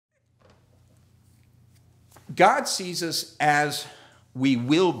God sees us as we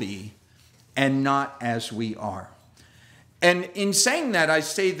will be and not as we are. And in saying that, I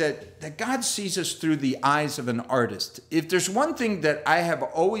say that God sees us through the eyes of an artist. If there's one thing that I have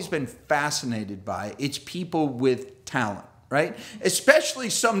always been fascinated by, it's people with talent, right? Especially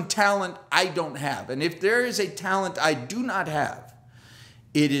some talent I don't have. And if there is a talent I do not have,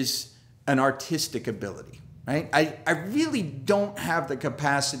 it is an artistic ability, right? I really don't have the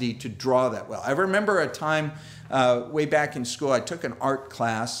capacity to draw that well. I remember a time way back in school, I took an art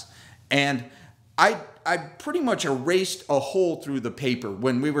class, and I pretty much erased a hole through the paper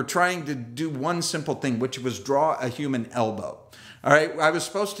when we were trying to do one simple thing, which was draw a human elbow. All right, I was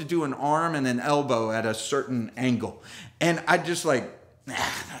supposed to do an arm and an elbow at a certain angle. And I just like, nah,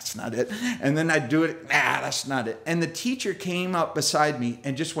 that's not it. And then I'd do it, nah, that's not it. And the teacher came up beside me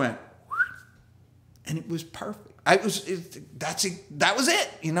and just went, and it was perfect. That was it,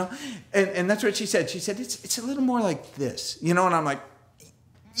 you know? And that's what she said. She said, it's a little more like this, you know? And I'm like,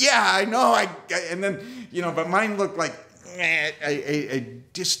 yeah, I know. And then, you know, but mine looked like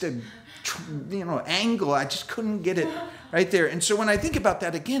just a, you know, angle. I just couldn't get it right there. And so when I think about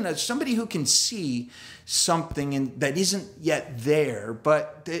that again, as somebody who can see something that isn't yet there,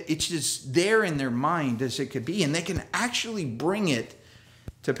 but it's just there in their mind as it could be, and they can actually bring it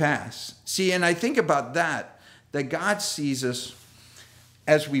to pass. See, and I think about that God sees us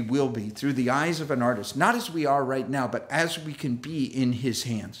as we will be, through the eyes of an artist, not as we are right now, but as we can be in his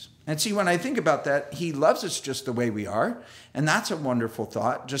hands. And see, when I think about that, he loves us just the way we are. And that's a wonderful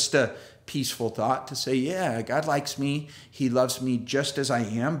thought, just a peaceful thought to say, yeah, God likes me. He loves me just as I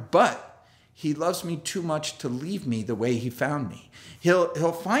am, but he loves me too much to leave me the way he found me.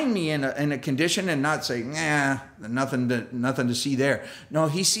 He'll find me in a condition and not say, nah, nothing to see there. No,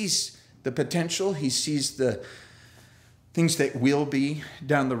 he sees the potential. He sees the things that will be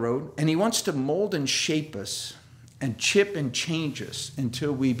down the road. And he wants to mold and shape us and chip and change us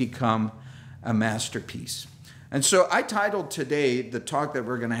until we become a masterpiece. And so I titled today the talk that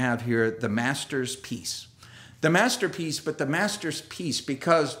we're going to have here, The Master's Piece. The masterpiece, but the master's piece,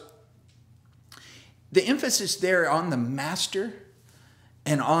 because the emphasis there on the master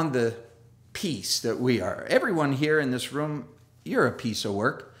and on the piece that we are. Everyone here in this room, you're a piece of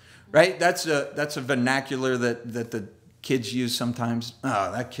work, right? That's a vernacular that the kids use sometimes.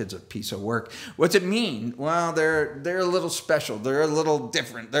 Oh, that kid's a piece of work. What's it mean? Well, they're a little special. They're a little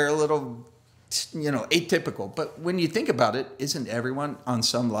different. They're a little, you know, atypical. But when you think about it, isn't everyone on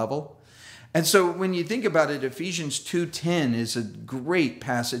some level? And so when you think about it, Ephesians 2:10 is a great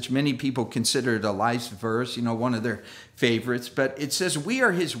passage. Many people consider it a life verse, you know, one of their favorites. But it says, we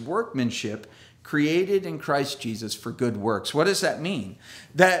are his workmanship, created in Christ Jesus for good works. What does that mean?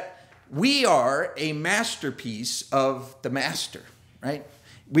 That we are a masterpiece of the master, right?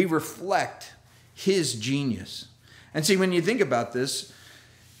 We reflect his genius. And see, when you think about this,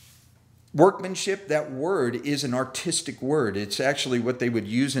 workmanship, that word is an artistic word. It's actually what they would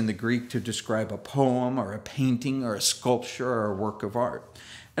use in the Greek to describe a poem or a painting or a sculpture or a work of art.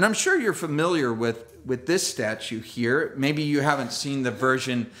 And I'm sure you're familiar with this statue here. Maybe you haven't seen the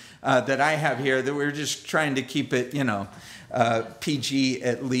version that I have here, that we're just trying to keep it, you know, PG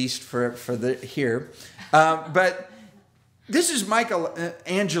at least for the here. But this is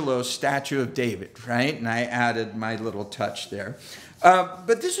Michelangelo's statue of David, right? And I added my little touch there.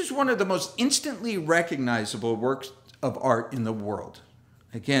 But this is one of the most instantly recognizable works of art in the world.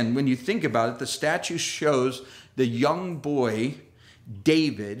 Again, when you think about it, the statue shows the young boy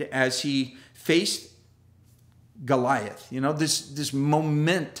David as he faced Goliath. You know, this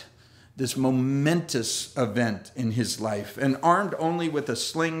momentous event in his life, and armed only with a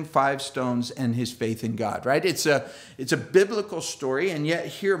sling, 5 stones, and his faith in God, right? It's a biblical story, and yet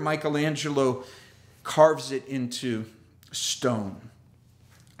here Michelangelo carves it into stone.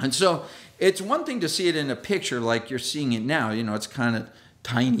 And so it's one thing to see it in a picture like you're seeing it now. You know, it's kind of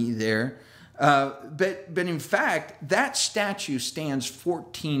tiny there. But in fact, that statue stands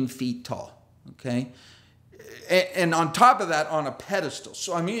 14 feet tall, okay? And on top of that, on a pedestal.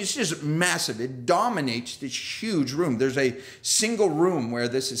 So, I mean, it's just massive. It dominates this huge room. There's a single room where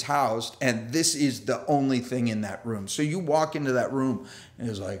this is housed, and this is the only thing in that room. So you walk into that room, and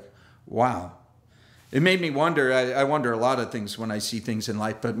it's like, wow. It made me wonder. I wonder a lot of things when I see things in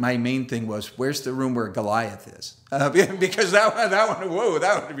life, but my main thing was, where's the room where Goliath is? Because that one, whoa,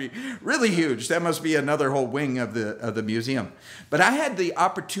 that would be really huge. That must be another whole wing of the museum. But I had the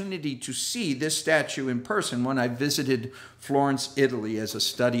opportunity to see this statue in person when I visited Florence, Italy, as a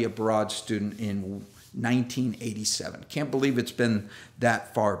study abroad student in 1987. Can't believe it's been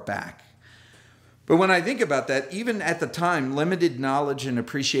that far back. But when I think about that, even at the time, limited knowledge and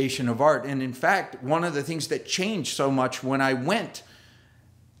appreciation of art, and in fact, one of the things that changed so much when I went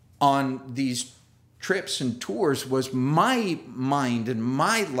on these trips and tours was my mind and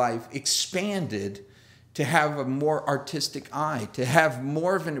my life expanded to have a more artistic eye, to have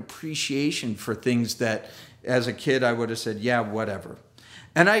more of an appreciation for things that as a kid I would have said, yeah, whatever.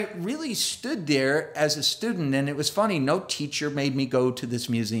 And I really stood there as a student, and it was funny, no teacher made me go to this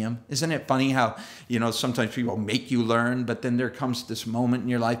museum. Isn't it funny how, sometimes people make you learn, but then there comes this moment in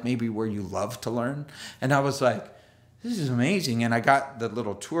your life maybe where you love to learn. And I was like, this is amazing. And I got the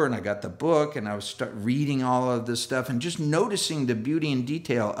little tour and I got the book and I was reading all of this stuff and just noticing the beauty and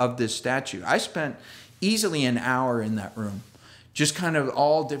detail of this statue. I spent easily an hour in that room, just kind of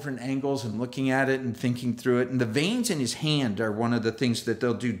all different angles and looking at it and thinking through it. And the veins in his hand are one of the things that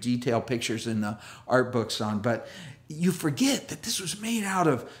they'll do detail pictures in the art books on. But you forget that this was made out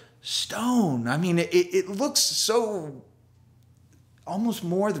of stone. I mean, it looks so almost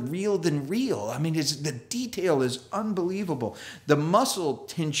more real than real. I mean, the detail is unbelievable. The muscle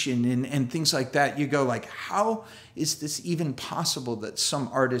tension and things like that, you go like, how is this even possible that some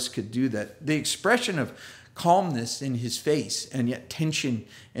artist could do that? The expression of calmness in his face and yet tension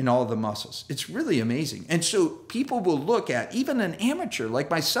in all the muscles. It's really amazing. And so people will look at, even an amateur like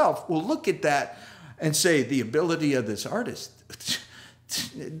myself will look at that and say, the ability of this artist,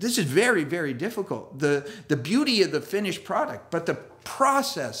 this is very, very difficult. The beauty of the finished product, but the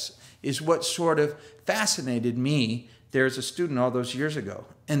process is what sort of fascinated me there as a student all those years ago.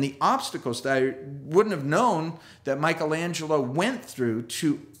 And the obstacles that I wouldn't have known that Michelangelo went through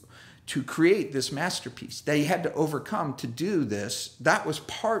to create this masterpiece, that he had to overcome to do this, that was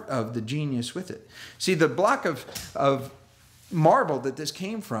part of the genius with it. See, the block of marble that this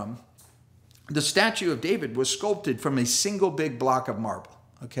came from, the statue of David was sculpted from a single big block of marble,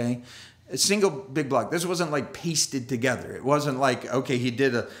 okay? A single big block. This wasn't like pasted together. It wasn't like, okay, he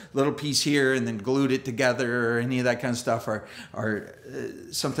did a little piece here and then glued it together or any of that kind of stuff or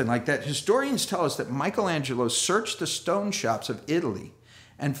something like that. Historians tell us that Michelangelo searched the stone shops of Italy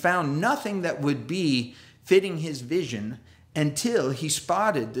and found nothing that would be fitting his vision until he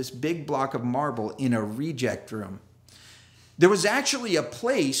spotted this big block of marble in a reject room. There was actually a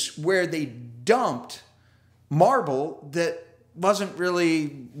place where they dumped marble that wasn't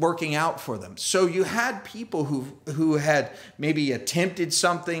really working out for them. So you had people who had maybe attempted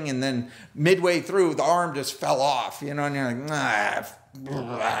something and then midway through the arm just fell off, and you're like,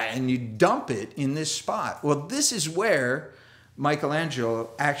 and you dump it in this spot. Well, this is where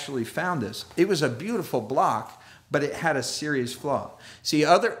Michelangelo actually found this. It was a beautiful block, but it had a serious flaw. See,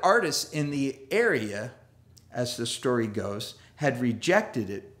 other artists in the area, as the story goes, had rejected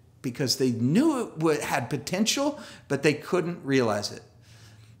it because they knew it had potential, but they couldn't realize it.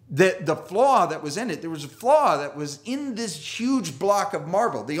 The flaw that was in it, there was a flaw that was in this huge block of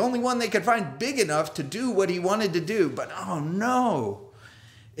marble, the only one they could find big enough to do what he wanted to do. But oh no,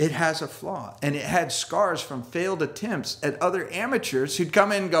 it has a flaw. And it had scars from failed attempts at other amateurs who'd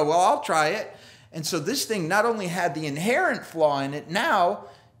come in and go, well, I'll try it. And so this thing not only had the inherent flaw in it, now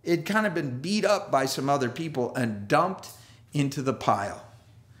it'd kind of been beat up by some other people and dumped into the pile.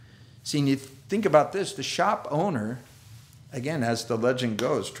 See, and you think about this, the shop owner, again, as the legend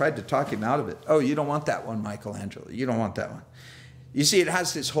goes, tried to talk him out of it. Oh, you don't want that one, Michelangelo. You don't want that one. You see, it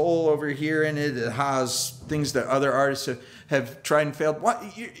has this hole over here in it. It has things that other artists have tried and failed. What?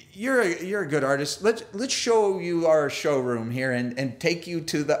 You're a good artist. Let's show you our showroom here and take you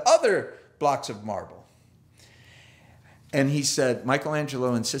to the other blocks of marble. And he said,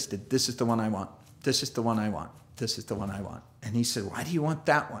 Michelangelo insisted, this is the one I want. This is the one I want. This is the one I want. And he said, why do you want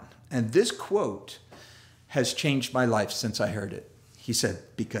that one? And this quote has changed my life since I heard it. He said,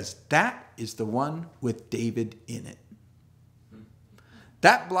 because that is the one with David in it.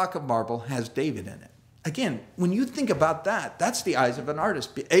 That block of marble has David in it. Again, when you think about that, that's the eyes of an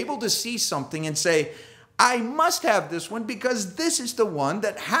artist. Be able to see something and say, I must have this one because this is the one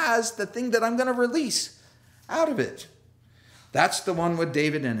that has the thing that I'm going to release out of it. That's the one with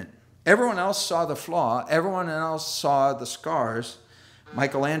David in it. Everyone else saw the flaw. Everyone else saw the scars.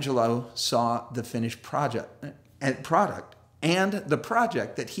 Michelangelo saw the finished product and the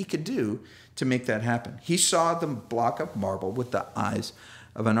project that he could do to make that happen. He saw the block of marble with the eyes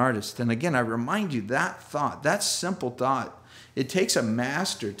of an artist. And again, I remind you that thought, that simple thought, it takes a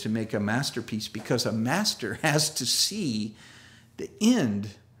master to make a masterpiece because a master has to see the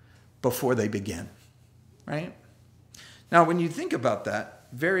end before they begin, right? Now, when you think about that,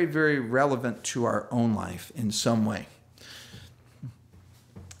 very, very relevant to our own life in some way.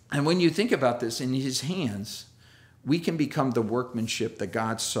 And when you think about this, in his hands, we can become the workmanship that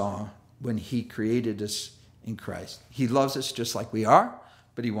God saw when he created us in Christ. He loves us just like we are,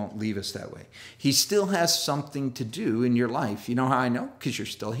 but he won't leave us that way. He still has something to do in your life. You know how I know? Because you're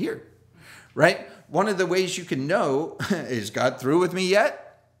still here, right? One of the ways you can know, is God through with me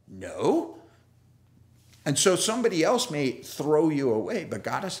yet? No. And so somebody else may throw you away, but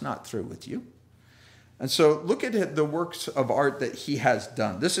God is not through with you. And so look at the works of art that he has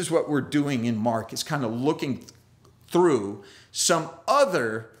done. This is what we're doing in Mark. It's kind of looking through some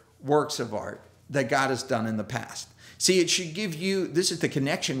other works of art that God has done in the past. See, it should give you, this is the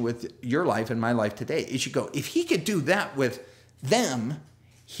connection with your life and my life today. It should go, if he could do that with them,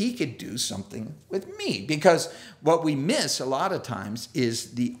 he could do something with me. Because what we miss a lot of times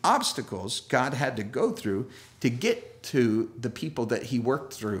is the obstacles God had to go through to get to the people that he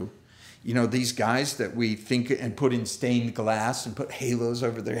worked through. You know, these guys that we think and put in stained glass and put halos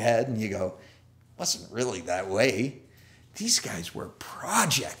over their head, and you go, it wasn't really that way. These guys were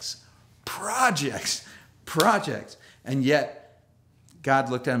projects. And yet, God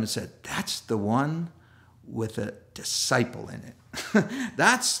looked at him and said, that's the one with a disciple in it.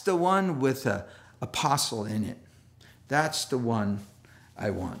 That's the one with an apostle in it. That's the one I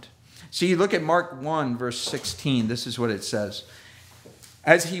want. So you look at Mark 1, verse 16. This is what it says.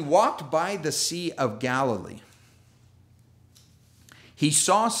 As he walked by the Sea of Galilee, he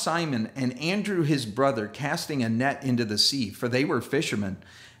saw Simon and Andrew his brother casting a net into the sea, for they were fishermen.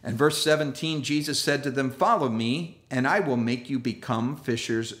 And verse 17, Jesus said to them, follow me, and I will make you become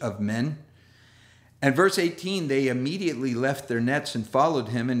fishers of men. And verse 18, they immediately left their nets and followed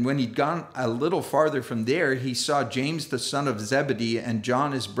him. And when he'd gone a little farther from there, he saw James the son of Zebedee and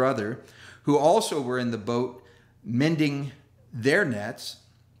John his brother, who also were in the boat, mending their nets.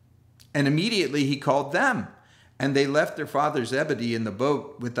 And immediately he called them. And they left their father Zebedee in the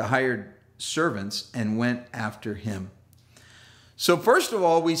boat with the hired servants and went after him. So first of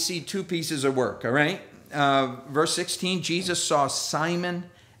all, we see two pieces of work, all right? Verse 16, Jesus saw Simon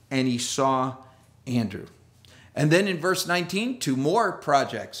and he saw Andrew. And then in verse 19, two more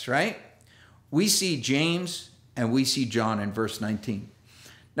projects, right? We see James and we see John in verse 19.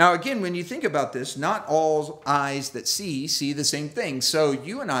 Now, again, when you think about this, not all eyes that see the same thing. So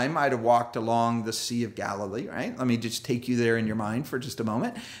you and I might have walked along the Sea of Galilee, right? Let me just take you there in your mind for just a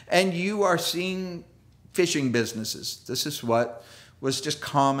moment. And you are seeing fishing businesses. This is what was just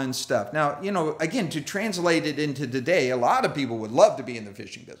common stuff. Now, you know, again, to translate it into today, a lot of people would love to be in the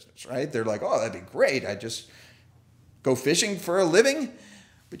fishing business, right? They're like, oh, that'd be great. I just go fishing for a living.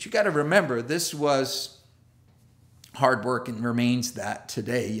 But you got to remember, this was hard work and remains that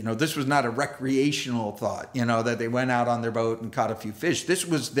today. You know, this was not a recreational thought, you know, that they went out on their boat and caught a few fish. This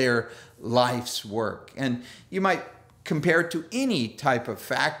was their life's work. And you might compare it to any type of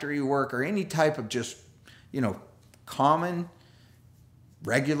factory work or any type of just, you know, common,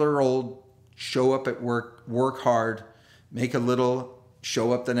 regular old show up at work, work hard, make a little,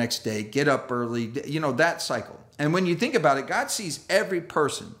 show up the next day, get up early, you know, that cycle. And when you think about it, God sees every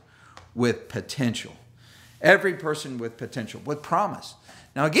person with potential. Every person with potential, with promise.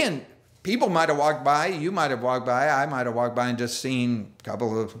 Now, again, people might have walked by, you might have walked by, I might have walked by and just seen a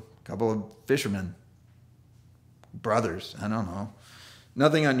couple of fishermen, brothers, I don't know.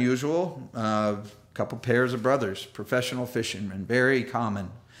 Nothing unusual, couple pairs of brothers, professional fishermen, very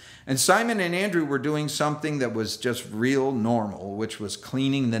common. And Simon and Andrew were doing something that was just real normal, which was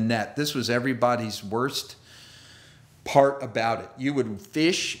cleaning the net. This was everybody's worst part about it. You would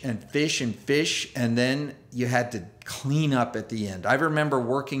fish and fish and fish, and then you had to clean up at the end. I remember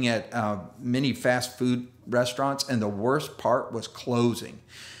working at many fast food restaurants, and the worst part was closing.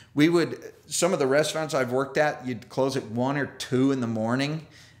 Some of the restaurants I've worked at, you'd close at 1 or 2 in the morning,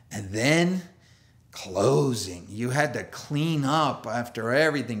 and then closing. You had to clean up after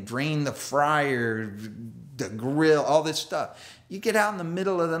everything, drain the fryer, the grill, all this stuff. You get out in the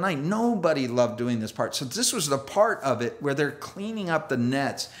middle of the night. Nobody loved doing this part. So this was the part of it where they're cleaning up the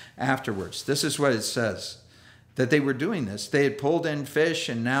nets afterwards. This is what it says, that they were doing this. They had pulled in fish,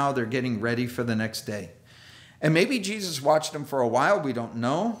 and now they're getting ready for the next day. And maybe Jesus watched them for a while. We don't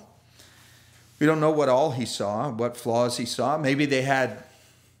know. We don't know what all he saw, what flaws he saw. Maybe they had,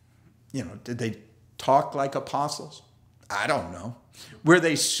 you know, did they talk like apostles? I don't know. Were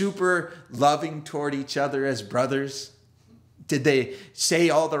they super loving toward each other as brothers? Did they say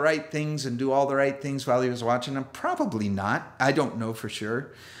all the right things and do all the right things while he was watching them? Probably not. I don't know for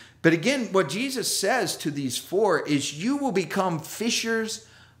sure. But again, what Jesus says to these four is, you will become fishers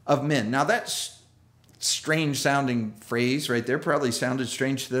of men. Now that's strange sounding phrase right there. Probably sounded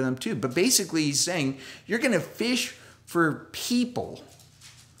strange to them too. But basically he's saying, you're going to fish for people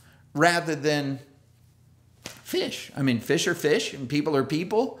rather than fish. I mean, fish are fish and people are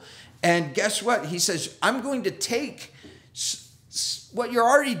people. And guess what? He says, I'm going to take what you're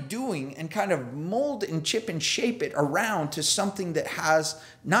already doing and kind of mold and chip and shape it around to something that has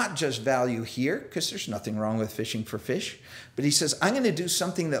not just value here, because there's nothing wrong with fishing for fish, but he says, I'm going to do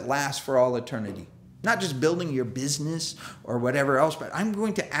something that lasts for all eternity. Not just building your business or whatever else, but I'm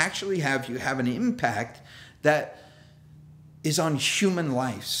going to actually have you have an impact that is on human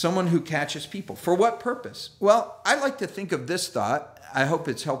life, someone who catches people. For what purpose? Well, I like to think of this thought. I hope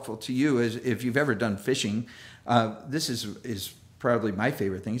it's helpful to you as if you've ever done fishing. This is probably my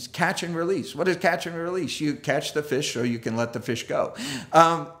favorite thing. It's catch and release. What is catch and release? You catch the fish so you can let the fish go.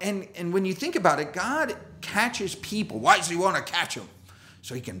 And when you think about it, God catches people. Why does he want to catch them?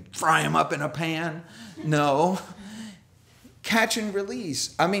 So he can fry them up in a pan? No. Catch and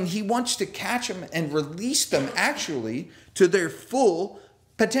release. I mean, he wants to catch them and release them actually to their full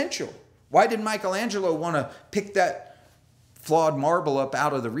potential. Why did Michelangelo want to pick that flawed marble up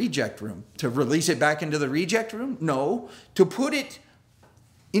out of the reject room? To release it back into the reject room? No. To put it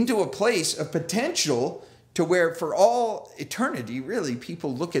into a place of potential to where for all eternity, really,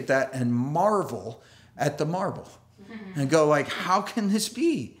 people look at that and marvel at the marble. And go like, how can this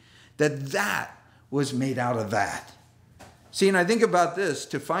be? That was made out of that. See, and I think about this,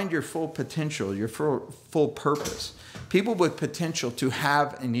 to find your full potential, your full purpose. People with potential to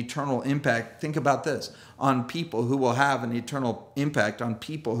have an eternal impact, think about this, on people who will have an eternal impact, on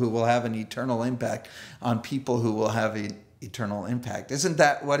people who will have an eternal impact, on people who will have an eternal impact. Isn't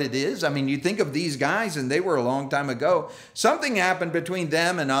that what it is? I mean, you think of these guys, and they were a long time ago. Something happened between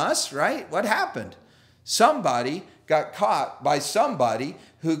them and us, right? What happened? Somebody got caught by somebody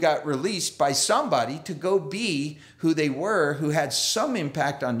who got released by somebody to go be who they were, who had some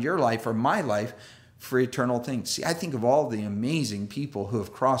impact on your life or my life for eternal things. See, I think of all the amazing people who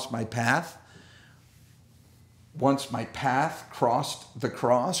have crossed my path. Once my path crossed the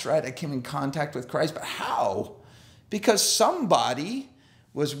cross, right? I came in contact with Christ. But how? Because somebody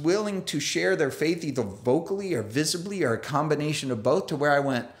was willing to share their faith either vocally or visibly or a combination of both, to where I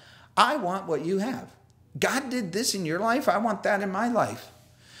went, I want what you have. God did this in your life. I want that in my life.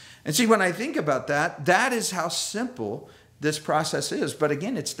 And see, when I think about that, that is how simple this process is. But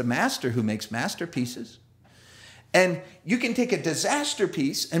again, it's the master who makes masterpieces. And you can take a disaster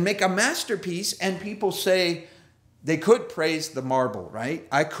piece and make a masterpiece, and people say, they could praise the marble, right?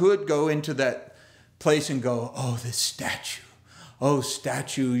 I could go into that place and go, oh, this statue. Oh,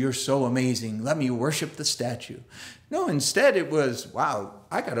 statue, you're so amazing. Let me worship the statue. No, instead it was, wow,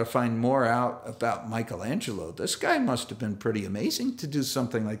 I got to find more out about Michelangelo. This guy must have been pretty amazing to do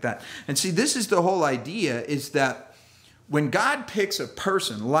something like that. And see, this is the whole idea, is that when God picks a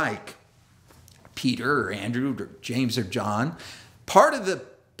person like Peter or Andrew or James or John, part of the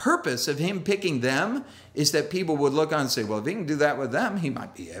purpose of him picking them is that people would look on and say, well, if he can do that with them, he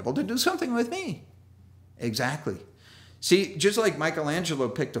might be able to do something with me. Exactly. See, just like Michelangelo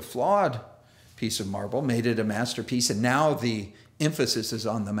picked a flawed piece of marble, made it a masterpiece, and now the emphasis is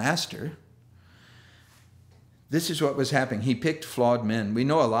on the master. This is what was happening. He picked flawed men. We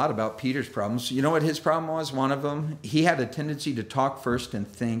know a lot about Peter's problems. You know what his problem was? One of them, he had a tendency to talk first and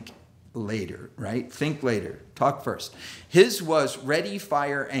think later, right? Think later, talk first. His was ready,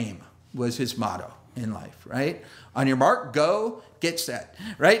 fire, aim was his motto in life, right? On your mark, go, get set,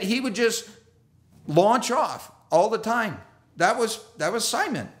 right? He would just launch off all the time. That was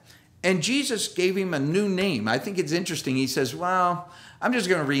Simon. And Jesus gave him a new name. I think it's interesting. He says, well, I'm just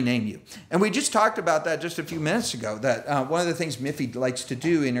going to rename you. And we just talked about that just a few minutes ago, that one of the things Miffy likes to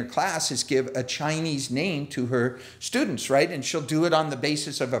do in her class is give a Chinese name to her students, right? And she'll do it on the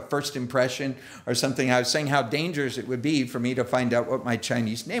basis of a first impression or something. I was saying how dangerous it would be for me to find out what my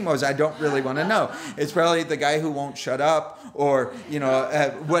Chinese name was. I don't really want to know. It's probably the guy who won't shut up, or, you know,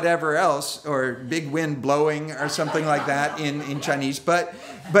 whatever else, or big wind blowing or something like that in Chinese. But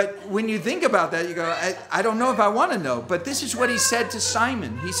when you think about that, you go, I don't know if I want to know. But this is what he said to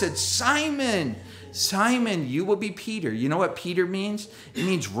Simon. He said, Simon, Simon, you will be Peter. You know what Peter means? It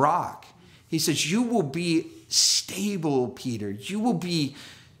means rock. He says, you will be stable, Peter. You will be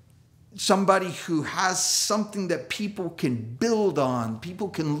somebody who has something that people can build on. People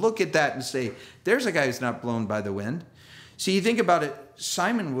can look at that and say, there's a guy who's not blown by the wind. See, you think about it,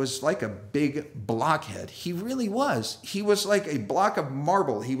 Simon was like a big blockhead. He really was. He was like a block of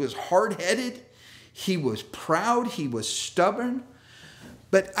marble. He was hard-headed. He was proud. He was stubborn.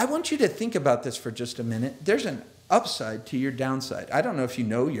 But I want you to think about this for just a minute. There's an upside to your downside. I don't know if you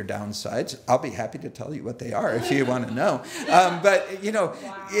know your downsides. I'll be happy to tell you what they are if you want to know. But, you know,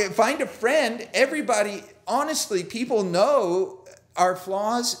 find a friend. Everybody, honestly, people know our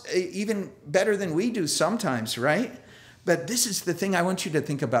flaws even better than we do sometimes, right? But this is the thing I want you to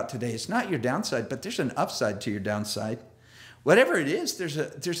think about today. It's not your downside, but there's an upside to your downside. Whatever it is,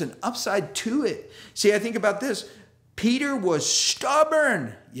 there's an upside to it. See, I think about this. Peter was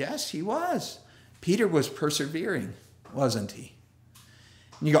stubborn. Yes, he was. Peter was persevering, wasn't he?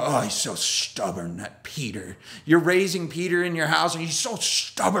 And you go, oh, he's so stubborn, that Peter. You're raising Peter in your house, and he's so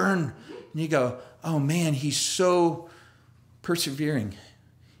stubborn. And you go, oh, man, he's so persevering.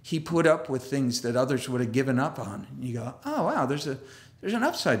 He put up with things that others would have given up on. And you go, oh, wow, there's an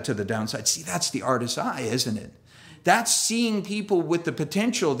upside to the downside. See, that's the artist's eye, isn't it? That's seeing people with the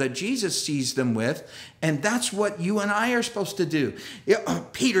potential that Jesus sees them with. And that's what you and I are supposed to do.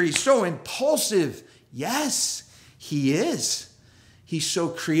 Peter, he's so impulsive. Yes, he is. He's so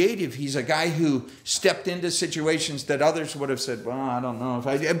creative. He's a guy who stepped into situations that others would have said, well, I don't know if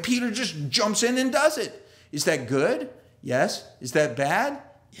I... And Peter just jumps in and does it. Is that good? Yes. Is that bad?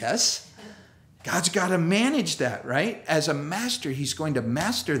 Yes. God's got to manage that, right? As a master, he's going to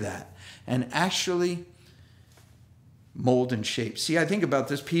master that and actually mold and shape. See, I think about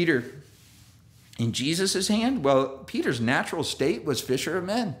this. Peter, in Jesus' hand, well, Peter's natural state was fisher of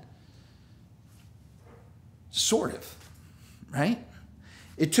men. Sort of, right?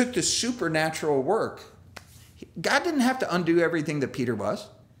 It took the supernatural work. God didn't have to undo everything that Peter was.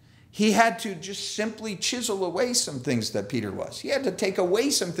 He had to just simply chisel away some things that Peter was. He had to take away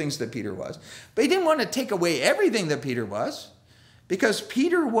some things that Peter was. But he didn't want to take away everything that Peter was, because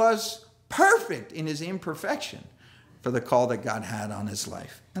Peter was perfect in his imperfection for the call that God had on his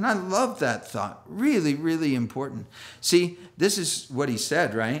life. And I love that thought. Really, really important. See, this is what he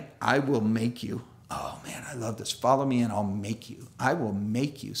said, right? I will make you. Oh, man, I love this. Follow me and I'll make you. I will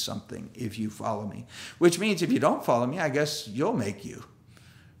make you something if you follow me. Which means if you don't follow me, I guess you'll make you.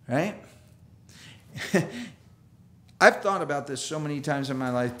 Right? I've thought about this so many times in my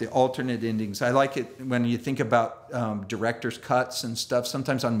life, the alternate endings. I like it when you think about director's cuts and stuff.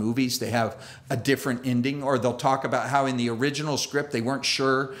 Sometimes on movies, they have a different ending, or they'll talk about how in the original script, they weren't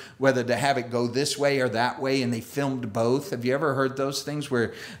sure whether to have it go this way or that way, and they filmed both. Have you ever heard those things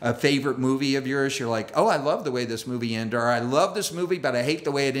where a favorite movie of yours, you're like, oh, I love the way this movie ended, or I love this movie, but I hate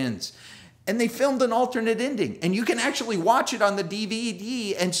the way it ends. And they filmed an alternate ending. And you can actually watch it on the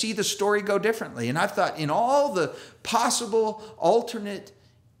DVD and see the story go differently. And I've thought, in all the possible alternate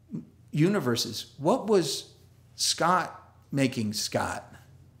universes, what was Scott making Scott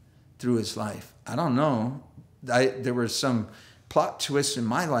through his life? I don't know. There were some plot twists in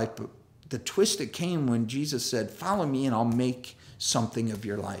my life, but the twist that came when Jesus said, follow me and I'll make something of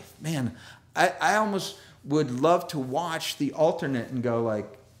your life. Man, I almost would love to watch the alternate and go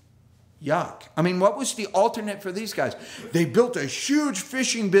like, yuck. I mean, what was the alternate for these guys? They built a huge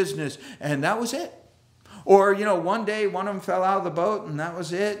fishing business and that was it. Or, one day one of them fell out of the boat and that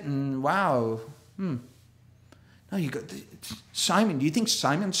was it. And wow. No, you go, Simon, do you think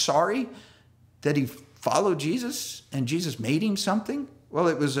Simon's sorry that he followed Jesus and Jesus made him something? Well,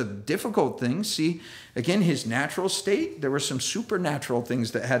 it was a difficult thing. See, again, his natural state, there were some supernatural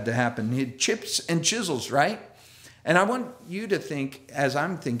things that had to happen. He had chips and chisels, right? And I want you to think, as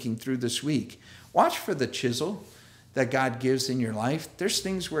I'm thinking through this week, watch for the chisel that God gives in your life. There's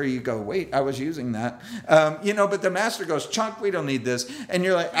things where you go, wait, I was using that. But the master goes, Chunk, we don't need this. And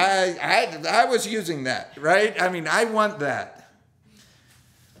you're like, I was using that, right? I mean, I want that.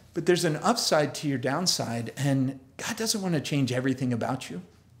 But there's an upside to your downside, and God doesn't want to change everything about you.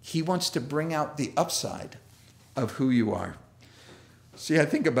 He wants to bring out the upside of who you are. See, I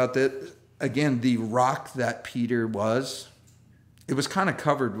think about that. Again, the rock that Peter was, it was kind of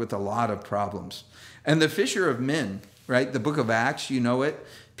covered with a lot of problems. And the fisher of men, right? The book of Acts, you know it.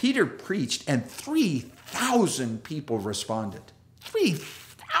 Peter preached and 3,000 people responded.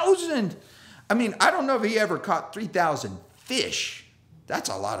 3,000. I mean, I don't know if he ever caught 3,000 fish. That's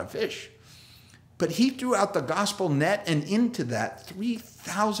a lot of fish. But he threw out the gospel net, and into that,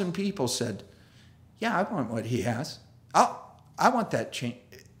 3,000 people said, yeah, I want what he has. I want that change.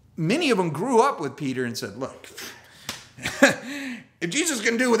 Many of them grew up with Peter and said, look, if Jesus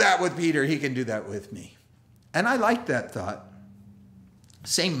can do that with Peter, he can do that with me. And I like that thought.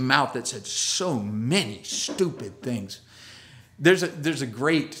 Same mouth that said so many stupid things. There's a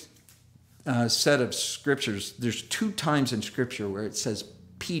great set of scriptures. There's 2 times in scripture where it says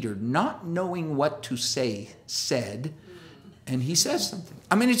Peter, not knowing what to say, said, and he says something.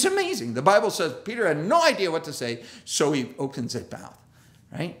 I mean, it's amazing. The Bible says Peter had no idea what to say, so he opens his mouth.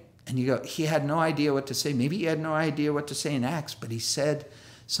 Right? And you go, he had no idea what to say. Maybe he had no idea what to say in Acts, but he said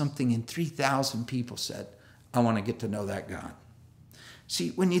something, and 3,000 people said, I want to get to know that God. See,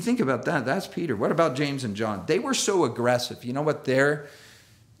 when you think about that, that's Peter. What about James and John? They were so aggressive. You know what their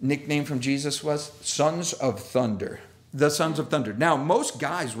nickname from Jesus was? Sons of Thunder. The Sons of Thunder. Now, most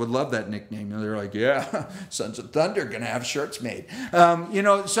guys would love that nickname. They're like, yeah, Sons of Thunder, going to have shirts made.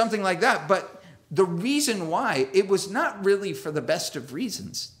 Something like that. But the reason why, it was not really for the best of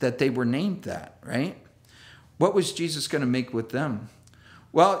reasons that they were named that, right? What was Jesus going to make with them?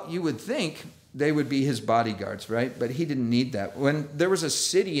 Well, you would think they would be his bodyguards, right? But he didn't need that. When there was a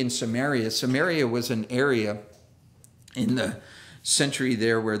city in Samaria, Samaria was an area in the century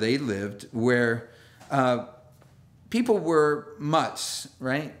there where they lived, where people were mutts,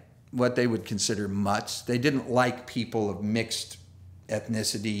 right? What they would consider mutts. They didn't like people of mixed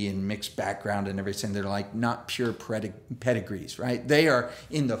ethnicity and mixed background and everything. They're like not pure pedigrees, right? They are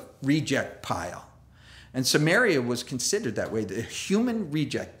in the reject pile. And Samaria was considered that way. The human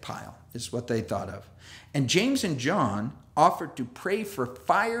reject pile is what they thought of. And James and John offered to pray for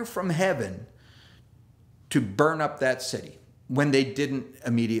fire from heaven to burn up that city when they didn't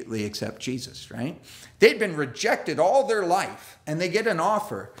immediately accept Jesus, right? They'd been rejected all their life, and they get an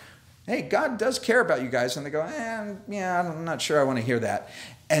offer. Hey, God does care about you guys. And they go, yeah, I'm not sure I want to hear that.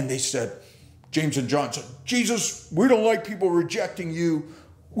 And they said, James and John said, Jesus, we don't like people rejecting you.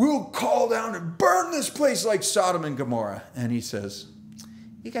 We'll call down and burn this place like Sodom and Gomorrah. And he says,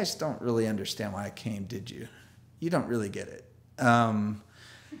 you guys don't really understand why I came, did you? You don't really get it. I'm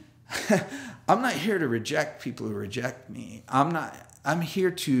not here to reject people who reject me. I'm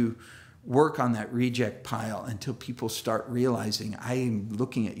here to work on that reject pile until people start realizing I am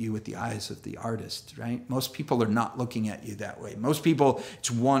looking at you with the eyes of the artist, right? Most people are not looking at you that way. Most people,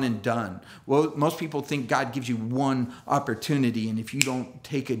 it's one and done. Well, most people think God gives you one opportunity, and if you don't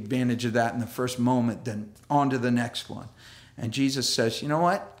take advantage of that in the first moment, then on to the next one. And Jesus says, you know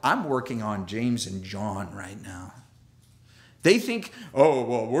what? I'm working on James and John right now. They think, oh,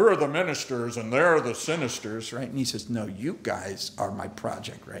 well, we're the ministers and they're the sinisters, right? And he says, no, you guys are my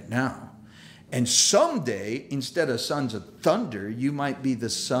project right now. And someday, instead of sons of thunder, you might be the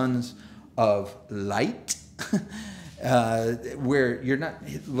sons of light, where you're not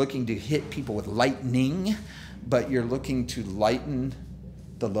looking to hit people with lightning, but you're looking to lighten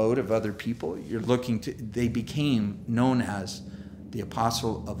the load of other people. They became known as the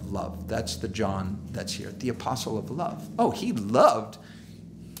apostle of love. That's the John that's here. The apostle of love. Oh, he loved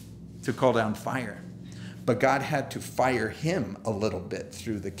to call down fire. But God had to fire him a little bit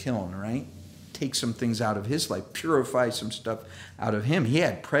through the kiln, right? Take some things out of his life. Purify some stuff out of him. He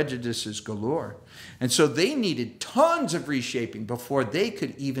had prejudices galore. And so they needed tons of reshaping before they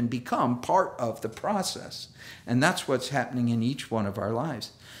could even become part of the process. And that's what's happening in each one of our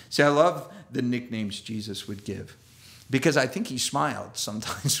lives. See, I love the nicknames Jesus would give, because I think he smiled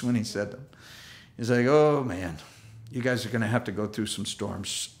sometimes when he said them. He's like, oh, man, you guys are going to have to go through some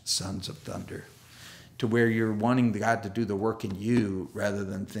storms, sons of thunder, to where you're wanting God to do the work in you rather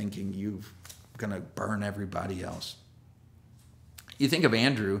than thinking you're going to burn everybody else. You think of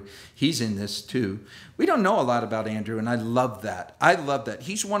Andrew, he's in this too. We don't know a lot about Andrew, and I love that. I love that.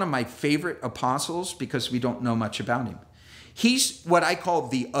 He's one of my favorite apostles because we don't know much about him. He's what I call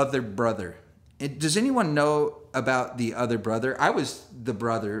the other brother. Does anyone know about the other brother? I was the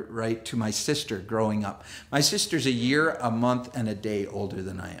brother, right, to my sister growing up. My sister's a year, a month, and a day older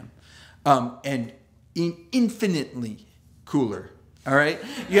than I am. And infinitely cooler, all right?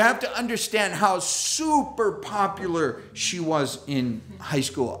 You have to understand how super popular she was in high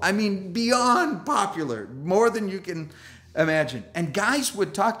school. I mean, beyond popular, more than you can imagine. And guys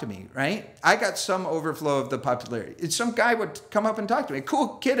would talk to me, right? I got some overflow of the popularity. Some guy would come up and talk to me. A cool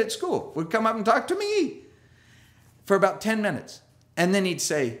kid at school would come up and talk to me for about 10 minutes. And then he'd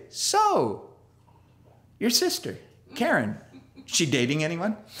say, so, your sister, Karen, she dating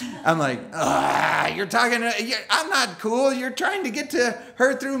anyone? I'm like, you're talking, I'm not cool. You're trying to get to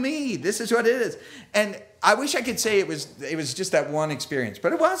her through me. This is what it is. And I wish I could say it was just that one experience,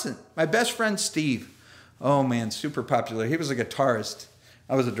 but it wasn't. My best friend, Steve, oh man, super popular. He was a guitarist.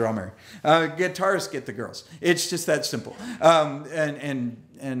 I was a drummer. Guitarists get the girls. It's just that simple. And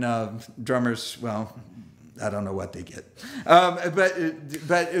drummers, well, I don't know what they get. But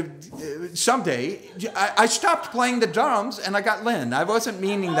someday, I stopped playing the drums and I got Lynn. I wasn't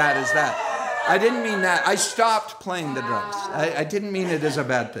meaning that as that. I didn't mean that. I stopped playing the drums. I didn't mean it as a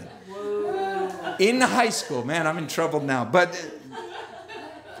bad thing. In high school, man, I'm in trouble now. But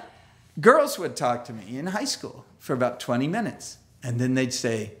girls would talk to me in high school for about 20 minutes. And then they'd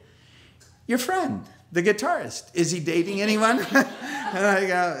say, your friend, the guitarist. Is he dating anyone? And I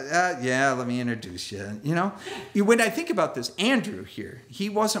go, yeah, let me introduce you. You know, when I think about this, Andrew here, he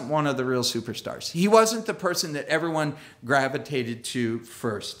wasn't one of the real superstars. He wasn't the person that everyone gravitated to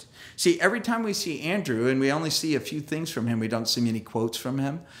first. See, every time we see Andrew, and we only see a few things from him, we don't see many quotes from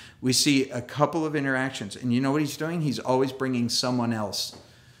him, we see a couple of interactions. And you know what he's doing? He's always bringing someone else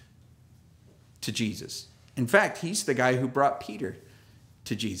to Jesus. In fact, he's the guy who brought Peter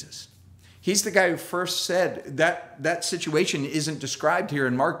to Jesus. He's the guy who first said that situation isn't described here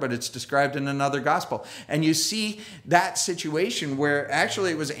in Mark, but it's described in another gospel. And you see that situation where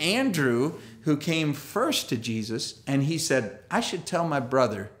actually it was Andrew who came first to Jesus, and he said, I should tell my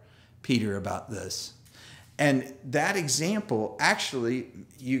brother Peter about this. And that example, actually,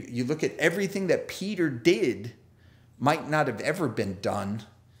 you look at everything that Peter did might not have ever been done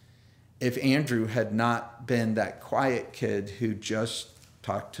if Andrew had not been that quiet kid who just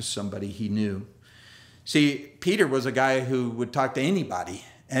talked to somebody he knew. See, Peter was a guy who would talk to anybody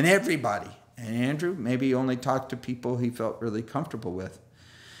and everybody. And Andrew maybe only talked to people he felt really comfortable with.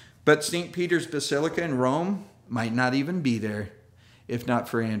 But St. Peter's Basilica in Rome might not even be there if not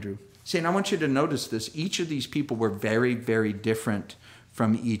for Andrew. See, and I want you to notice this. Each of these people were very, very different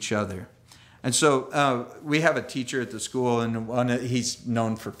from each other. And so we have a teacher at the school, and he's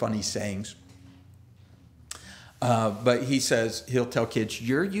known for funny sayings. But he says, he'll tell kids,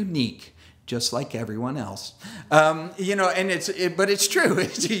 you're unique, just like everyone else. You know, and but it's true.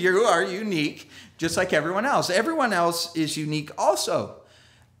 You are unique, just like everyone else. Everyone else is unique also.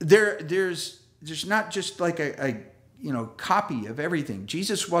 There's not just like a copy of everything.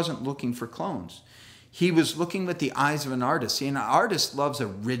 Jesus wasn't looking for clones. He was looking with the eyes of an artist. See, an artist loves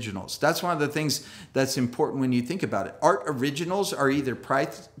originals. That's one of the things that's important when you think about it. Art originals are either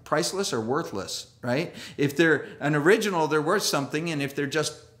priceless or worthless, right? If they're an original, they're worth something. And if they're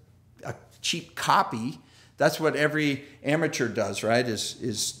just a cheap copy, that's what every amateur does, right?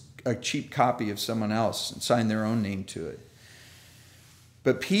 Is a cheap copy of someone else and sign their own name to it.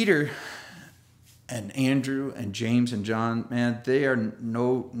 But Peter and Andrew and James and John, man, they are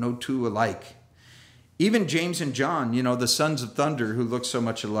no two alike. Even James and John, you know, the sons of thunder who look so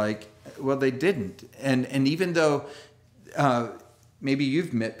much alike, well, they didn't. And even though maybe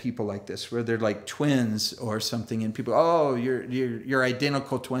you've met people like this, where they're like twins or something, and people, oh, you're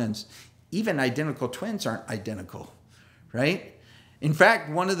identical twins. Even identical twins aren't identical, right? In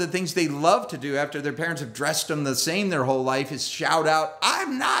fact, one of the things they love to do after their parents have dressed them the same their whole life is shout out,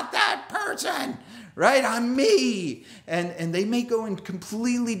 I'm not that person, right? I'm me. And they may go in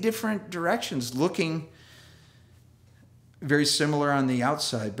completely different directions, looking very similar on the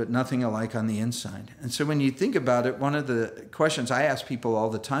outside, but nothing alike on the inside. And so when you think about it, one of the questions I ask people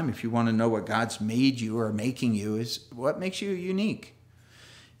all the time, if you want to know what God's made you or making you, is what makes you unique?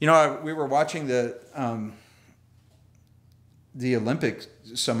 You know, we were watching the Olympics,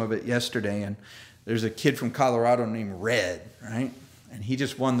 some of it yesterday, and there's a kid from Colorado named Red, right? And he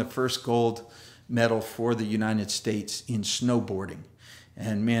just won the first gold medal for the United States in snowboarding.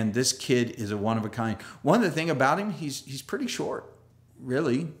 And man, this kid is a one of a kind. One of the thing about him, he's pretty short,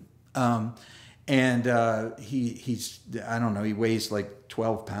 really. He's, I don't know, he weighs like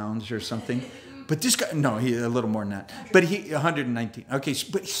 12 pounds or something. But this guy, no, he's a little more than that. But 119. Okay,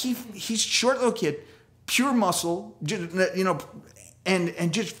 but he's short little kid, pure muscle, you know,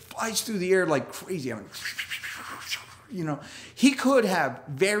 and just flies through the air like crazy. I mean, you know, he could have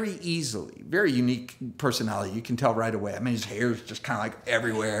very easily, very unique personality. You can tell right away. I mean, his hair is just kind of like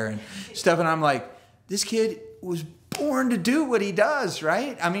everywhere and stuff. And I'm like, this kid was born to do what he does,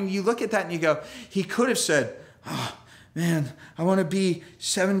 right? I mean, you look at that and you go, he could have said, oh, man, I want to be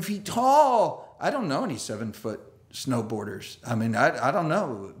 7 feet tall. I don't know any 7-foot snowboarders. I mean, I don't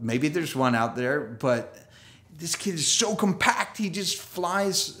know. Maybe there's one out there, but this kid is so compact. He just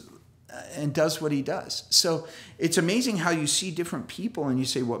flies and does what he does. So it's amazing how you see different people and you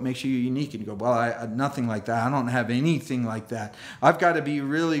say, what makes you unique? And you go, well, I nothing like that. I don't have anything like that. I've got to be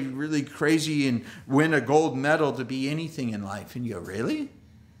really, really crazy and win a gold medal to be anything in life. And you go, really?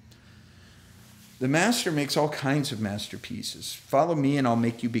 The master makes all kinds of masterpieces. Follow me and I'll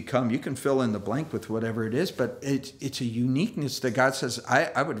make you become. You can fill in the blank with whatever it is, but it's a uniqueness that God says,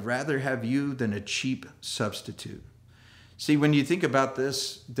 I would rather have you than a cheap substitute. See, when you think about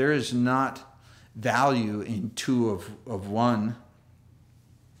this, there is not value in two of one.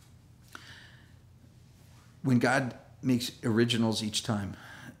 When God makes originals each time.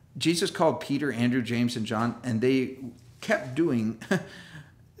 Jesus called Peter, Andrew, James, and John, and they kept doing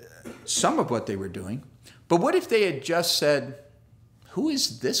some of what they were doing. But what if they had just said, who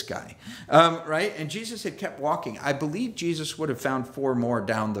is this guy? Right? And Jesus had kept walking. I believe Jesus would have found 4 more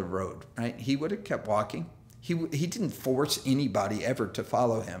down the road, right? He would have kept walking. He didn't force anybody ever to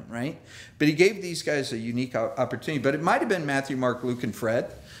follow him, right? But he gave these guys a unique opportunity. But it might have been Matthew, Mark, Luke, and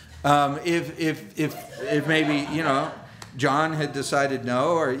Fred. If maybe, John had decided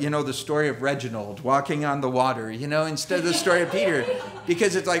no, or, the story of Reginald walking on the water, instead of the story of Peter,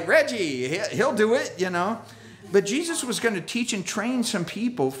 because it's like, Reggie, he'll do it, But Jesus was going to teach and train some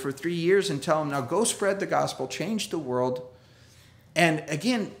people for 3 years and tell them, now go spread the gospel, change the world. And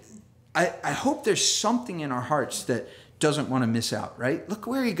again, I hope there's something in our hearts that doesn't want to miss out, right? Look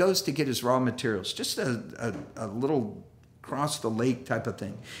where he goes to get his raw materials, just a little across the lake type of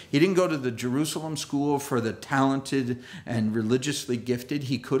thing. He didn't go to the Jerusalem school for the talented and religiously gifted.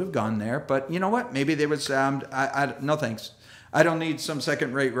 He could have gone there, but you know what? Maybe they would say, no thanks. I don't need some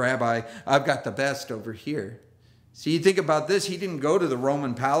second-rate rabbi. I've got the best over here. So you think about this, he didn't go to the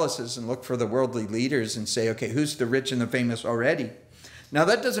Roman palaces and look for the worldly leaders and say, okay, who's the rich and the famous already? Now,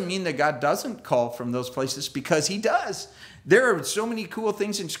 that doesn't mean that God doesn't call from those places, because he does. There are so many cool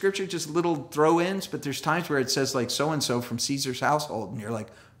things in Scripture, just little throw-ins, but there's times where it says like so-and-so from Caesar's household, and you're like,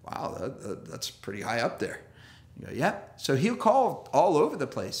 wow, that's pretty high up there. You go, yeah. So he'll call all over the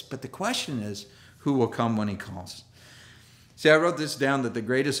place, but the question is, who will come when he calls? See, I wrote this down, that the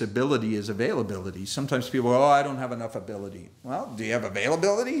greatest ability is availability. Sometimes people go, I don't have enough ability. Well, do you have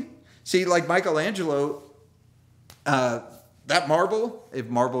availability? See, like Michelangelo, that marble, if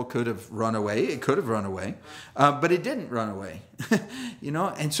marble could have run away, it could have run away, but it didn't run away,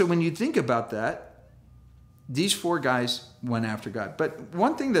 And so when you think about that, these 4 guys went after God. But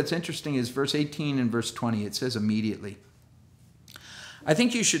one thing that's interesting is verse 18 and verse 20, it says immediately. I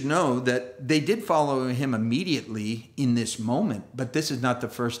think you should know that they did follow him immediately in this moment, but this is not the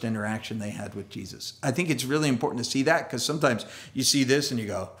first interaction they had with Jesus. I think it's really important to see that, because sometimes you see this and you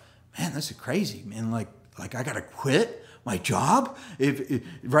go, man, this is crazy, man. Like I got to quit my job if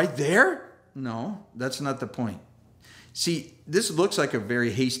right there? No, that's not the point. See, this looks like a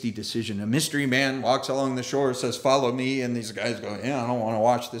very hasty decision. A mystery man walks along the shore, says, follow me. And these guys go, yeah, I don't want to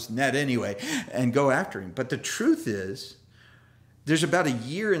watch this net anyway, and go after him. But the truth is, there's about a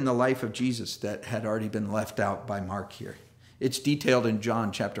year in the life of Jesus that had already been left out by Mark here. It's detailed in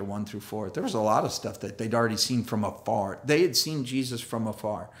John chapter 1 through 4. There was a lot of stuff that they'd already seen from afar. They had seen Jesus from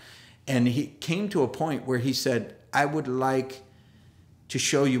afar. And he came to a point where he said, I would like to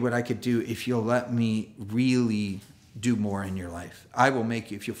show you what I could do if you'll let me really do more in your life. I will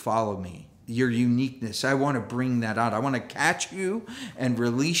make you, if you follow me, your uniqueness. I want to bring that out. I want to catch you and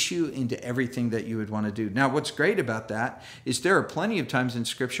release you into everything that you would want to do. Now, what's great about that is there are plenty of times in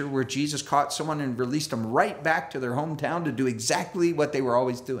Scripture where Jesus caught someone and released them right back to their hometown to do exactly what they were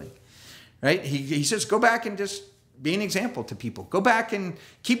always doing, right? He says, go back and just be an example to people. Go back and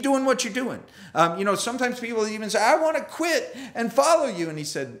keep doing what you're doing. Sometimes people even say, I want to quit and follow you. And he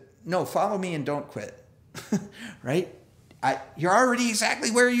said, no, follow me and don't quit, right? You're already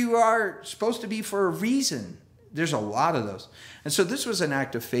exactly where you are supposed to be for a reason. There's a lot of those. And so this was an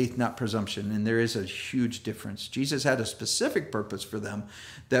act of faith, not presumption. And there is a huge difference. Jesus had a specific purpose for them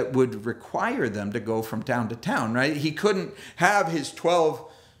that would require them to go from town to town, right? He couldn't have his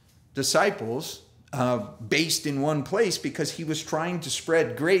 12 disciples based in one place, because he was trying to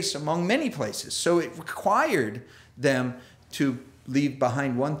spread grace among many places. So it required them to leave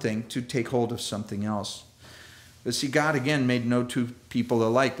behind one thing to take hold of something else. But see, God, again, made no 2 people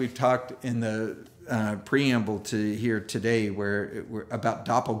alike. We've talked in the preamble to here today where we're about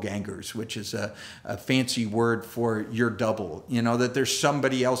doppelgangers, which is a fancy word for your double. That there's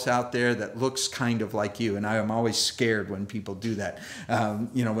somebody else out there that looks kind of like you. And I am always scared when people do that.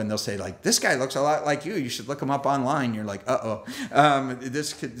 When they'll say, like, this guy looks a lot like you should look him up online. You're like, uh-oh.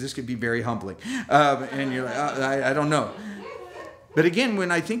 This could be very humbling. And you're like, I don't know. But again,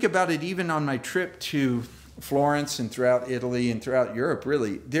 when I think about it, even on my trip to Florence and throughout Italy and throughout Europe,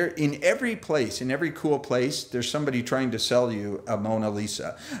 really, there in every place, in every cool place, there's somebody trying to sell you a Mona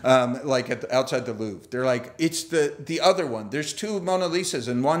Lisa, outside the Louvre. They're like, it's the other one. There's 2 Mona Lisas,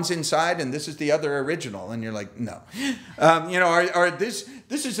 and one's inside, and this is the other original. And you're like, no, this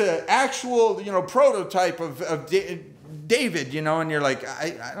is an actual prototype of David, and you're like,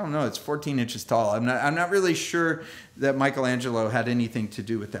 I don't know. It's 14 inches tall. I'm not really sure that Michelangelo had anything to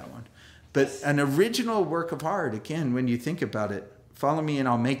do with that one. But an original work of art, again, when you think about it, follow me and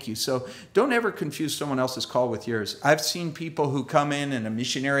I'll make you. So don't ever confuse someone else's call with yours. I've seen people who come in a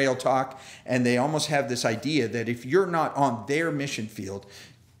missionary talk, and they almost have this idea that if you're not on their mission field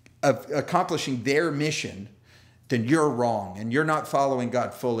of accomplishing their mission, then you're wrong and you're not following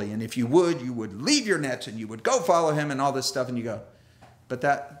God fully. And if you would leave your nets and you would go follow him and all this stuff. And you go,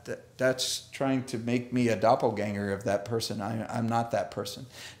 but that's trying to make me a doppelganger of that person. I'm not that person.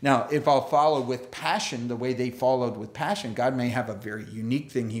 Now, if I'll follow with passion the way they followed with passion, God may have a very unique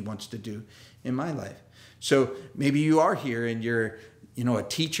thing he wants to do in my life. So maybe you are here and you're, a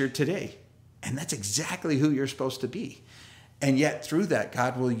teacher today, and that's exactly who you're supposed to be. And yet through that,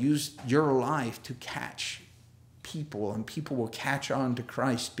 God will use your life to catch people, and people will catch on to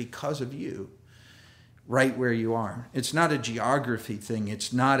Christ because of you right where you are. It's not a geography thing.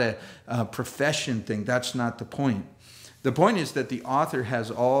 It's not a profession thing. That's not the point. The point is that the author has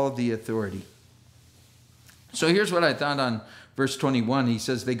all the authority. So here's what I thought on verse 21. He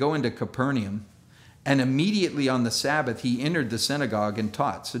says, they go into Capernaum, and immediately on the Sabbath, he entered the synagogue and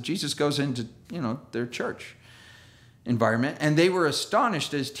taught. So Jesus goes into, their church environment, and they were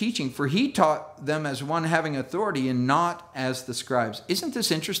astonished at his teaching, for he taught them as one having authority and not as the scribes. Isn't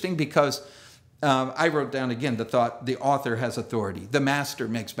this interesting? Because I wrote down again the thought, the author has authority. The master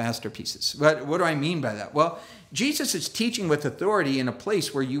makes masterpieces. What do I mean by that? Well, Jesus is teaching with authority in a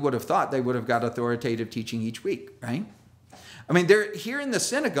place where you would have thought they would have got authoritative teaching each week, right? I mean, they're here in the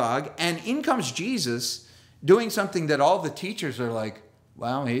synagogue, and in comes Jesus doing something that all the teachers are like,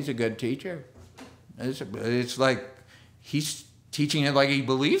 wow, he's a good teacher. It's like he's teaching it like he